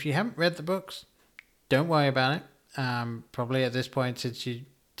 if you haven't read the books, don't worry about it. Probably at this point, since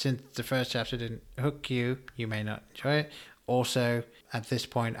the first chapter didn't hook you, you may not enjoy it. Also, at this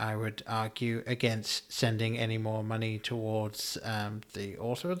point, I would argue against sending any more money towards the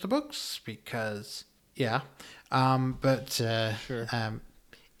author of the books because, sure.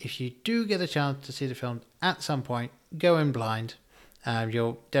 If you do get a chance to see the film at some point, go in blind.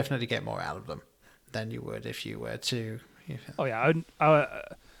 You'll definitely get more out of them than you would if you were to. Oh yeah,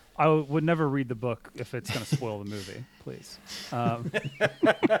 I would never read the book if it's going to spoil the movie. Please.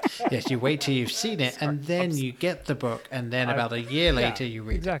 Yes, you wait till you've seen it, and then you get the book, and then about a year later you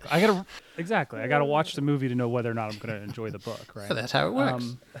read it. Exactly. I gotta watch the movie to know whether or not I'm going to enjoy the book. Right. So that's how it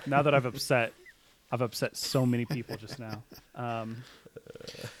works. Now that I've upset so many people just now. I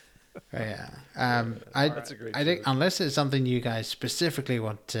think unless it's something you guys specifically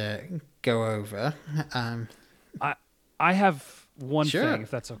want to go over, I have one Sure. thing,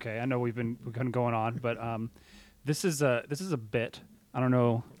 if that's okay. I know we've been going on, but this is a bit. I don't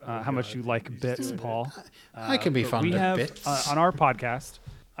know how much you like bits, Paul. I can be fond of bits. On our podcast,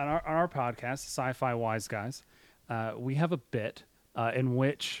 Sci-Fi Wise Guys, we have a bit in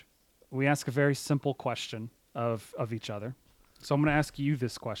which we ask a very simple question of each other. So I'm going to ask you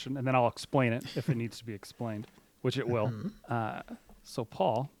this question, and then I'll explain it if it needs to be explained, which it will. So,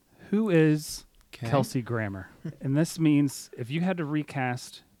 Paul, who is Kelsey Grammer? And this means if you had to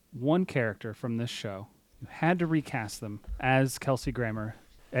recast one character from this show, you had to recast them as Kelsey Grammer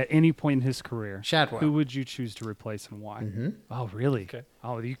at any point in his career. Shadwell. Who would you choose to replace and why? Oh, really? Okay.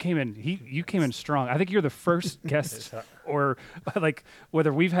 Oh, you came in strong. I think you're the first guest, or like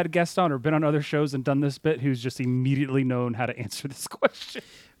whether we've had a guest on or been on other shows and done this bit, who's just immediately known how to answer this question.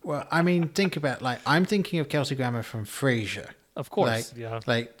 Well, I mean, think about I'm thinking of Kelsey Grammer from Frasier. Of course,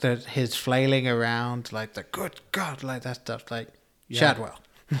 Like his flailing around, like the good God, like that stuff, like Shadwell.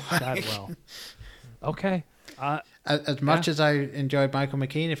 Shadwell. Okay. As much as I enjoyed Michael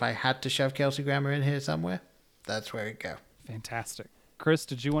McKean, if I had to shove Kelsey Grammer in here somewhere, that's where it'd go. Fantastic. Chris,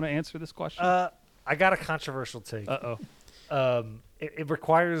 did you want to answer this question? I got a controversial take. It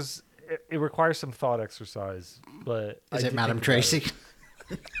requires some thought exercise, but is it Madam Tracy?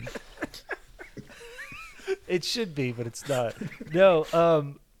 It should be, but it's not. No,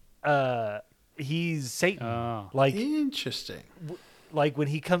 he's Satan. Like interesting. Like when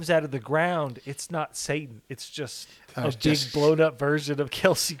he comes out of the ground, it's not Satan. It's just a big blown up version of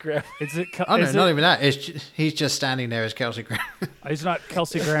Kelsey Grammer. Not even that. He's just standing there as Kelsey Grammer. He's not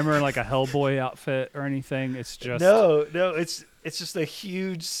Kelsey Grammer in like a Hellboy outfit or anything. It's just no. It's just a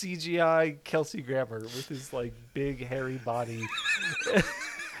huge CGI Kelsey Grammer with his like big hairy body.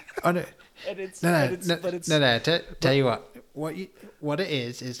 Oh no. Tell you what it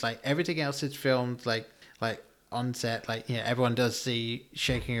is like everything else is filmed like on set, everyone does see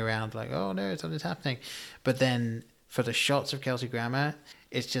shaking around like, oh no, something's happening. But then for the shots of Kelsey Grammer,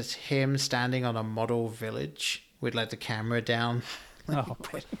 it's just him standing on a model village with like the camera down,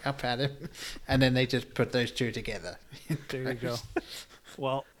 pointing up at him, and then they just put those two together. There you go.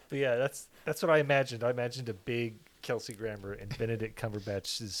 Well, yeah, that's what I imagined. I imagined a big Kelsey Grammer, and Benedict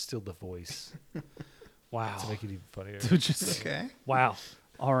Cumberbatch is still the voice. Wow. To make it even funnier. Okay. Wow.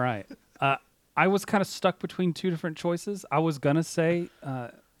 All right. I was kind of stuck between two different choices. I was going to say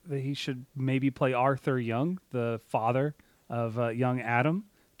that he should maybe play Arthur Young, the father of young Adam,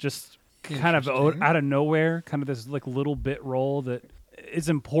 just kind of out of nowhere, kind of this like little bit role that is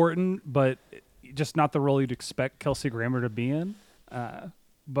important, but just not the role you'd expect Kelsey Grammer to be in.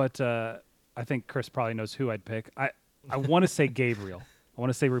 But I think Chris probably knows who I'd pick. I want to say Gabriel. I want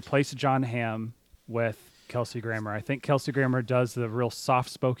to say replace John Hamm with Kelsey Grammer. I think Kelsey Grammer does the real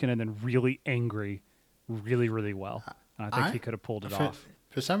soft-spoken and then really angry really, really well. And I think he could have pulled it off.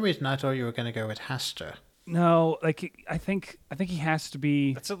 For some reason, I thought you were going to go with Haster. No, like I think he has to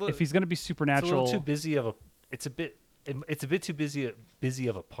be. If he's going to be supernatural, it's a little too busy of a. It's a bit too busy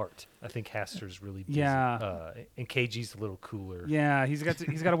of a part. I think Haster's really busy. Yeah. And KG's a little cooler. Yeah, he's got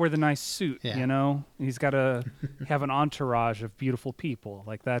to wear the nice suit. Yeah. You know, he's got to have an entourage of beautiful people.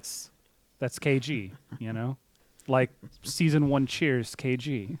 Like that's KG. You know, like season 1 Cheers,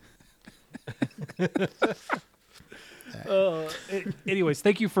 KG. Anyways,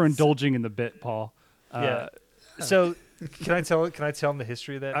 thank you for indulging in the bit, Paul. So can I tell him the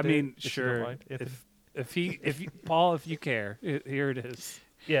history of that? I bit, mean, if you don't sure. mind? If you, Paul, if you care, here it is.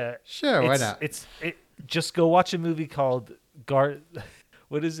 Yeah, Sure, why not? Just go watch a movie called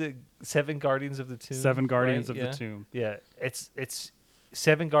What is it? Seven Guardians of the Tomb. Seven Guardians right? of the Tomb. Yeah, it's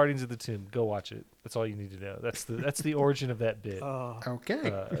Seven Guardians of the Tomb. Go watch it. That's all you need to know. That's the origin of that bit.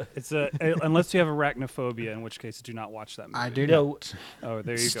 Okay. It's unless you have arachnophobia, in which case do not watch that movie. I do No. not. Oh,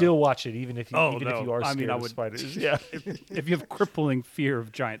 there you Still go. watch it, even if you Oh, if no. you are I scared mean, I of would- spiders. Yeah. If you have crippling fear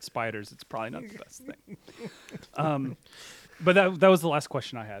of giant spiders, it's probably not the best thing. But that was the last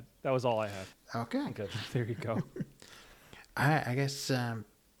question I had. That was all I had. Okay. There you go. I guess.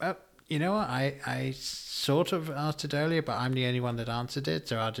 Well, you know what? I sort of asked it earlier, but I'm the only one that answered it,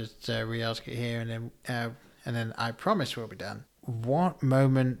 so I'll just re-ask it here, and then I promise we'll be done. What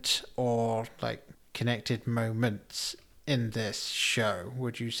moment or like connected moments in this show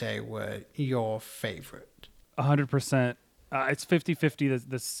would you say were your favorite? 100%. It's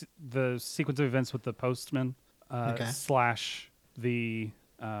 50-50. The sequence of events with the postman slash the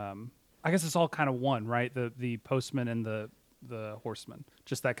I guess it's all kind of one, right? The postman and the horseman.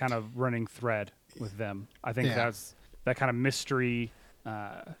 Just that kind of running thread with them. I think that's that kind of mystery.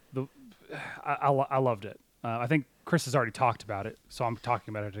 I loved it. I think Chris has already talked about it, so I'm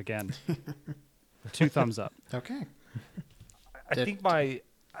talking about it again. 2 thumbs up. Okay. I think my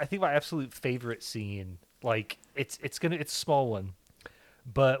absolute favorite scene, like it's a small one,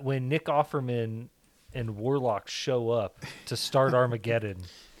 but when Nick Offerman and Warlock show up to start Armageddon,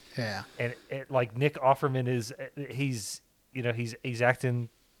 and like Nick Offerman he's acting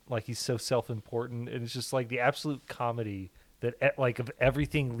like he's so self-important, and it's just like the absolute comedy that like of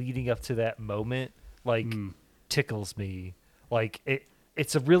everything leading up to that moment, like tickles me. Like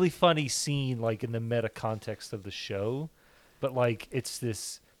it's a really funny scene, like in the meta context of the show, but like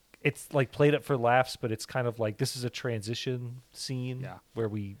it's like played up for laughs, but it's kind of like this is a transition scene where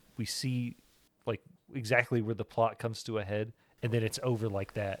we see like exactly where the plot comes to a head, and then it's over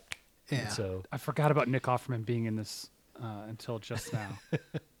like that. Yeah. And so I forgot about Nick Offerman being in this until just now.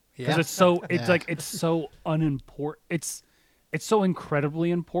 Because it's so unimportant. It's so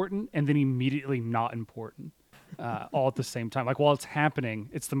incredibly important, and then immediately not important, all at the same time. Like while it's happening,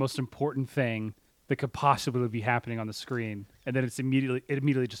 it's the most important thing that could possibly be happening on the screen, and then it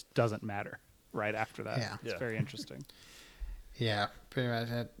immediately just doesn't matter right after that. Yeah. It's very interesting. Yeah, pretty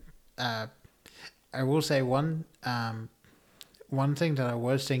much. I will say one thing that I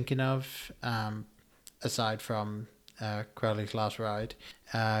was thinking of, aside from Crowley's last ride,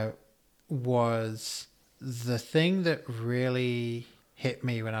 was the thing that really hit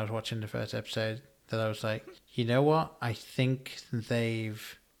me when I was watching the first episode, that I was like, you know what? I think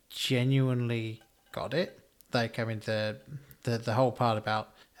they've genuinely got it. Like, I mean, the whole part about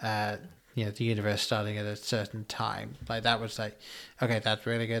the universe starting at a certain time, like that was like, okay, that's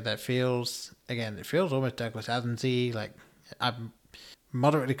really good. That feels almost Douglas Adams-y. Like, I'm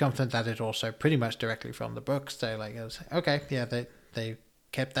moderately confident that it's also pretty much directly from the books. So like, I was like, okay, yeah, they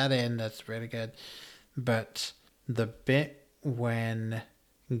kept that in. That's really good. But the bit when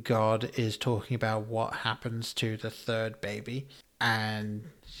God is talking about what happens to the third baby, and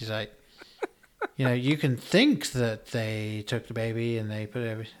she's like, you can think that they took the baby and they put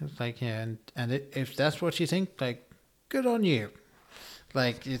it, like, if that's what you think, like, good on you.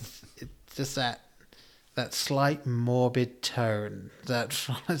 Like, it's just that slight morbid tone that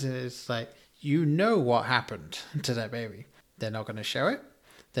follows it. It's like, what happened to that baby. They're not going to show it.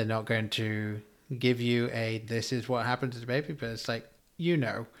 They're not going to give you this is what happened to the baby, but it's like,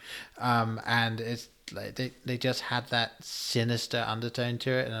 and it's like they just had that sinister undertone to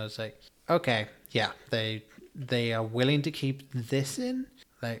it, and I was like, okay, yeah, they are willing to keep this in.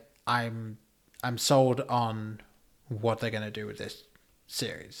 Like, I'm sold on what they're going to do with this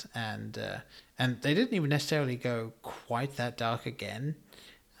series, and they didn't even necessarily go quite that dark again,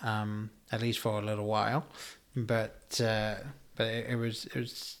 at least for a little while, but it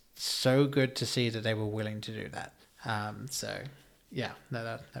was so good to see that they were willing to do that. So yeah,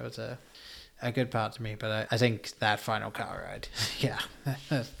 that was a good part to me. But I think that final car ride, yeah,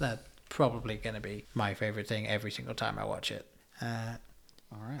 that's probably going to be my favorite thing every single time I watch it.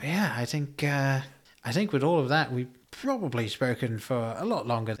 All right. Yeah, I think with all of that, we've probably spoken for a lot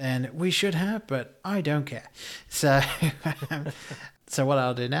longer than we should have, but I don't care. So, so what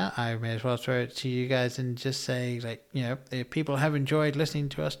I'll do now, I may as well throw it to you guys and just say, like, if people have enjoyed listening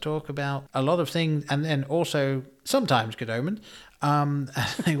to us talk about a lot of things, and then also sometimes Good Omen,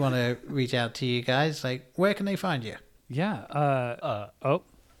 they want to reach out to you guys, like, where can they find you? Yeah.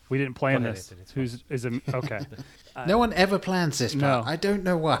 We didn't plan this. Okay. No one ever plans this part. No. I don't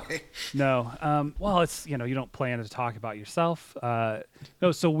know why. No. Well, it's, you don't plan to talk about yourself.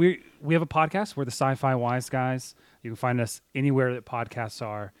 No, so we have a podcast. We're the Sci-Fi Wise Guys. You can find us anywhere that podcasts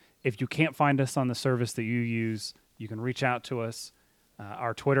are. If you can't find us on the service that you use, you can reach out to us.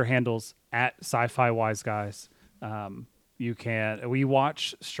 Our Twitter handle's at Sci-Fi Wise Guys. We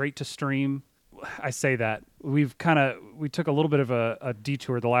watch straight to stream. I say that we took a little bit of a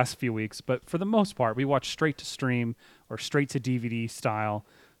detour the last few weeks, but for the most part, we watch straight to stream or straight to DVD style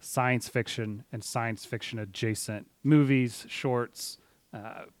science fiction and science fiction adjacent movies, shorts,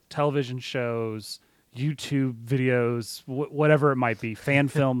 television shows, YouTube videos, whatever it might be, fan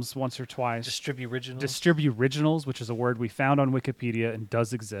films once or twice. Distribute originals, which is a word we found on Wikipedia and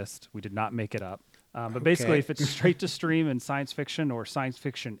does exist. We did not make it up. But basically, if it's straight to stream and science fiction or science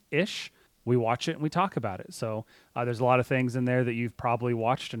fiction-ish, we watch it and we talk about it. So there's a lot of things in there that you've probably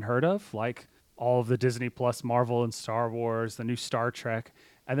watched and heard of, like all of the Disney Plus Marvel and Star Wars, the new Star Trek.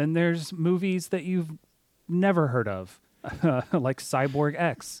 And then there's movies that you've never heard of, like Cyborg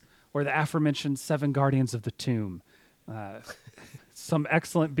X or the aforementioned Seven Guardians of the Tomb. Some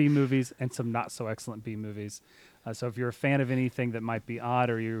excellent B movies and some not so excellent B movies. So if you're a fan of anything that might be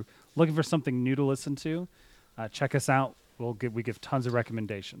odd or you're looking for something new to listen to, check us out. We give tons of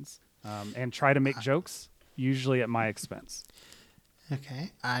recommendations and try to make jokes, usually at my expense.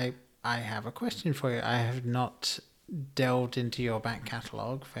 Okay, I have a question for you. I have not delved into your back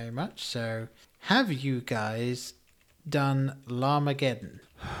catalogue very much, so have you guys done Llamageddon?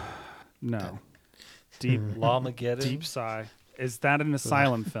 No. Deep Llamageddon? Deep sigh. Is that an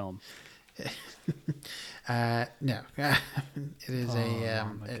asylum film? No. It is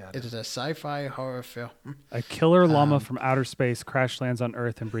it is a sci-fi horror film. A killer llama from outer space crash lands on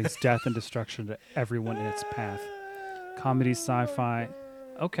Earth and brings death and destruction to everyone in its path. Comedy, sci-fi.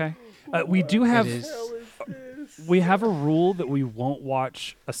 Okay. We do have we have a rule that we won't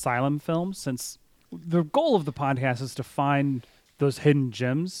watch asylum films, since the goal of the podcast is to find those hidden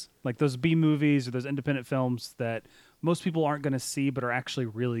gems, like those B movies or those independent films that most people aren't going to see but are actually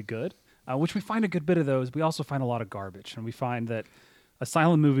really good. Which we find a good bit of those. We also find a lot of garbage, and we find that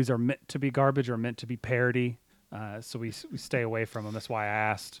asylum movies are meant to be garbage or meant to be parody. So we stay away from them. That's why I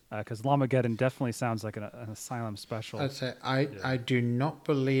asked, because Llamageddon definitely sounds like an asylum special. I'd say I do not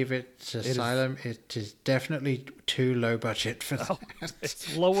believe it's asylum. It is definitely too low budget for that.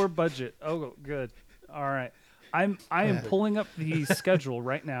 It's lower budget. Oh, good. All right. I am pulling up the schedule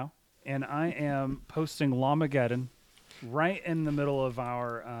right now, and I am posting Llamageddon right in the middle of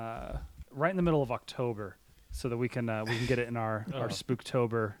October, so that we can get it in our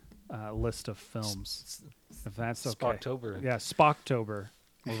Spooktober list of films. If that's okay. Spocktober. Yeah, Spocktober,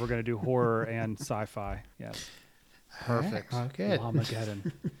 where we're going to do horror and sci-fi. Yes. Perfect. Right, good.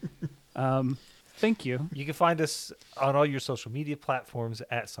 Llamageddon. Thank you. You can find us on all your social media platforms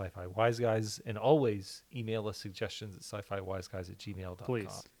at Sci-Fi Wise Guys, and always email us suggestions at sci-fi-wiseguys@gmail.com.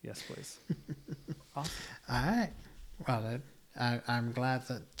 Please. Yes, please. Awesome. All right. Well, I'm glad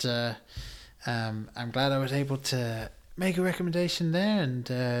that I'm glad I was able to make a recommendation there,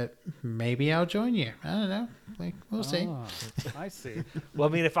 and maybe I'll join you. I don't know. We'll see. I see. Well,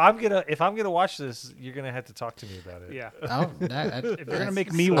 I mean, if I'm gonna watch this, you're gonna have to talk to me about it. Yeah. Oh no! If you're gonna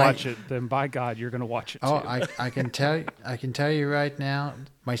make me watch it, then by God, you're gonna watch it too. Oh, I can tell you right now.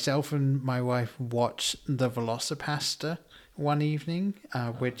 Myself and my wife watched The Velocipaster one evening,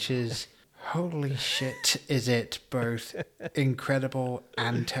 which is. Holy shit, is it both incredible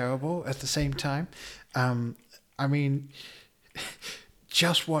and terrible at the same time? I mean,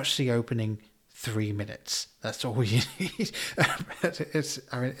 just watch the opening 3 minutes. That's all you need.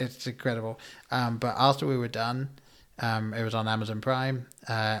 It's incredible. But after we were done, it was on Amazon Prime,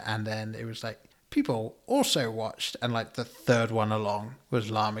 and then it was like, people also watched, and like the third one along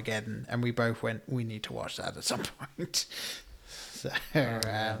was Llamageddon, and we both went, we need to watch that at some point. So,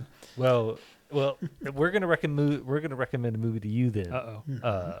 Well, we're gonna recommend a movie to you then.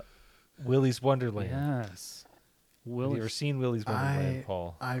 Willy's Wonderland. Yes. Have you ever seen Willy's Wonderland,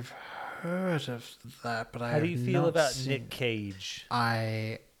 Paul? I've heard of that, but how do you feel about Nick Cage?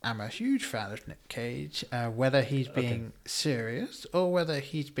 I am a huge fan of Nick Cage, whether he's being serious or whether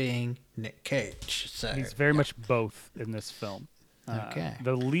he's being Nick Cage. So he's very much both in this film. Okay.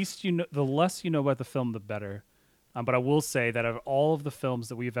 The less you know about the film, the better. But I will say that of all of the films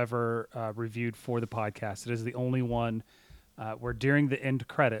that we've ever reviewed for the podcast, it is the only one where during the end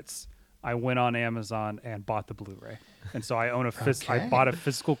credits, I went on Amazon and bought the Blu-ray. And so I own I bought a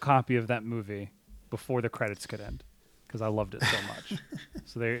physical copy of that movie before the credits could end because I loved it so much.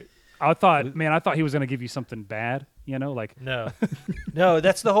 I thought he was going to give you something bad, You know, like No,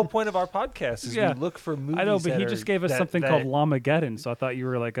 that's the whole point of our podcast. Is Yeah. we look for movies. I know, but that he are- just gave us that- something that- called Lamageddon, so I thought you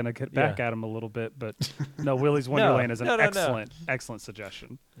were like going to get back Yeah. at him a little bit. But no, Willy's Wonderland is an no. excellent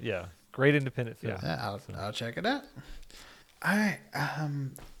suggestion. Yeah, great independent film. Yeah. I'll check it out. All right.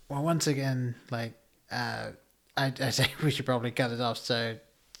 Well, once again, like I think we should probably cut it off. So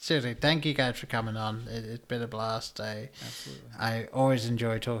seriously, thank you guys for coming on. It's been a blast. I always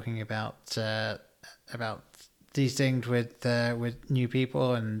enjoy talking about these things with new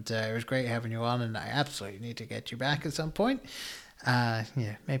people, and it was great having you on. And I absolutely need to get you back at some point.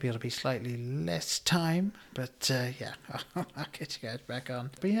 Maybe it'll be slightly less time, but yeah, I'll get you guys back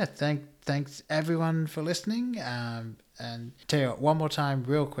on. But yeah, thanks everyone for listening. And tell you what, one more time,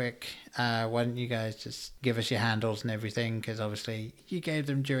 real quick, why don't you guys just give us your handles and everything? Because obviously you gave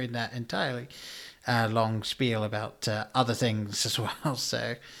them during that entirely long spiel about other things as well.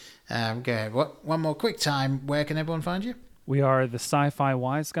 So go ahead. One more quick time. Where can everyone find you? We are the Sci-Fi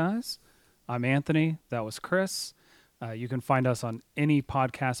Wise Guys. I'm Anthony. That was Chris. You can find us on any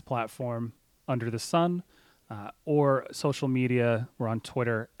podcast platform under the sun, or social media. We're on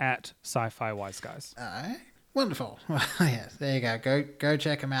Twitter at Sci-Fi Wise Guys. All right. Wonderful. Well, yeah, there you go. Go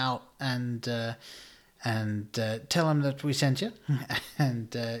check them out and tell them that we sent you. And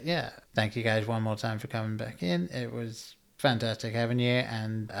yeah, thank you guys one more time for coming back in. It was fantastic having you,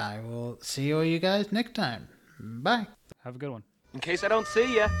 and I will see all you guys next time. Bye. Have a good one. In case I don't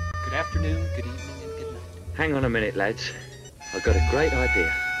see you, good afternoon, good evening, and good night. Hang on a minute, lads. I've got a great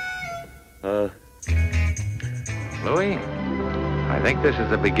idea. Louis, I think this is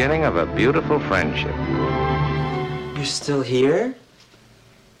the beginning of a beautiful friendship. You're still here?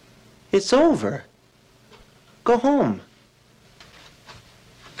 It's over. Go home.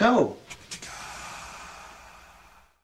 Go.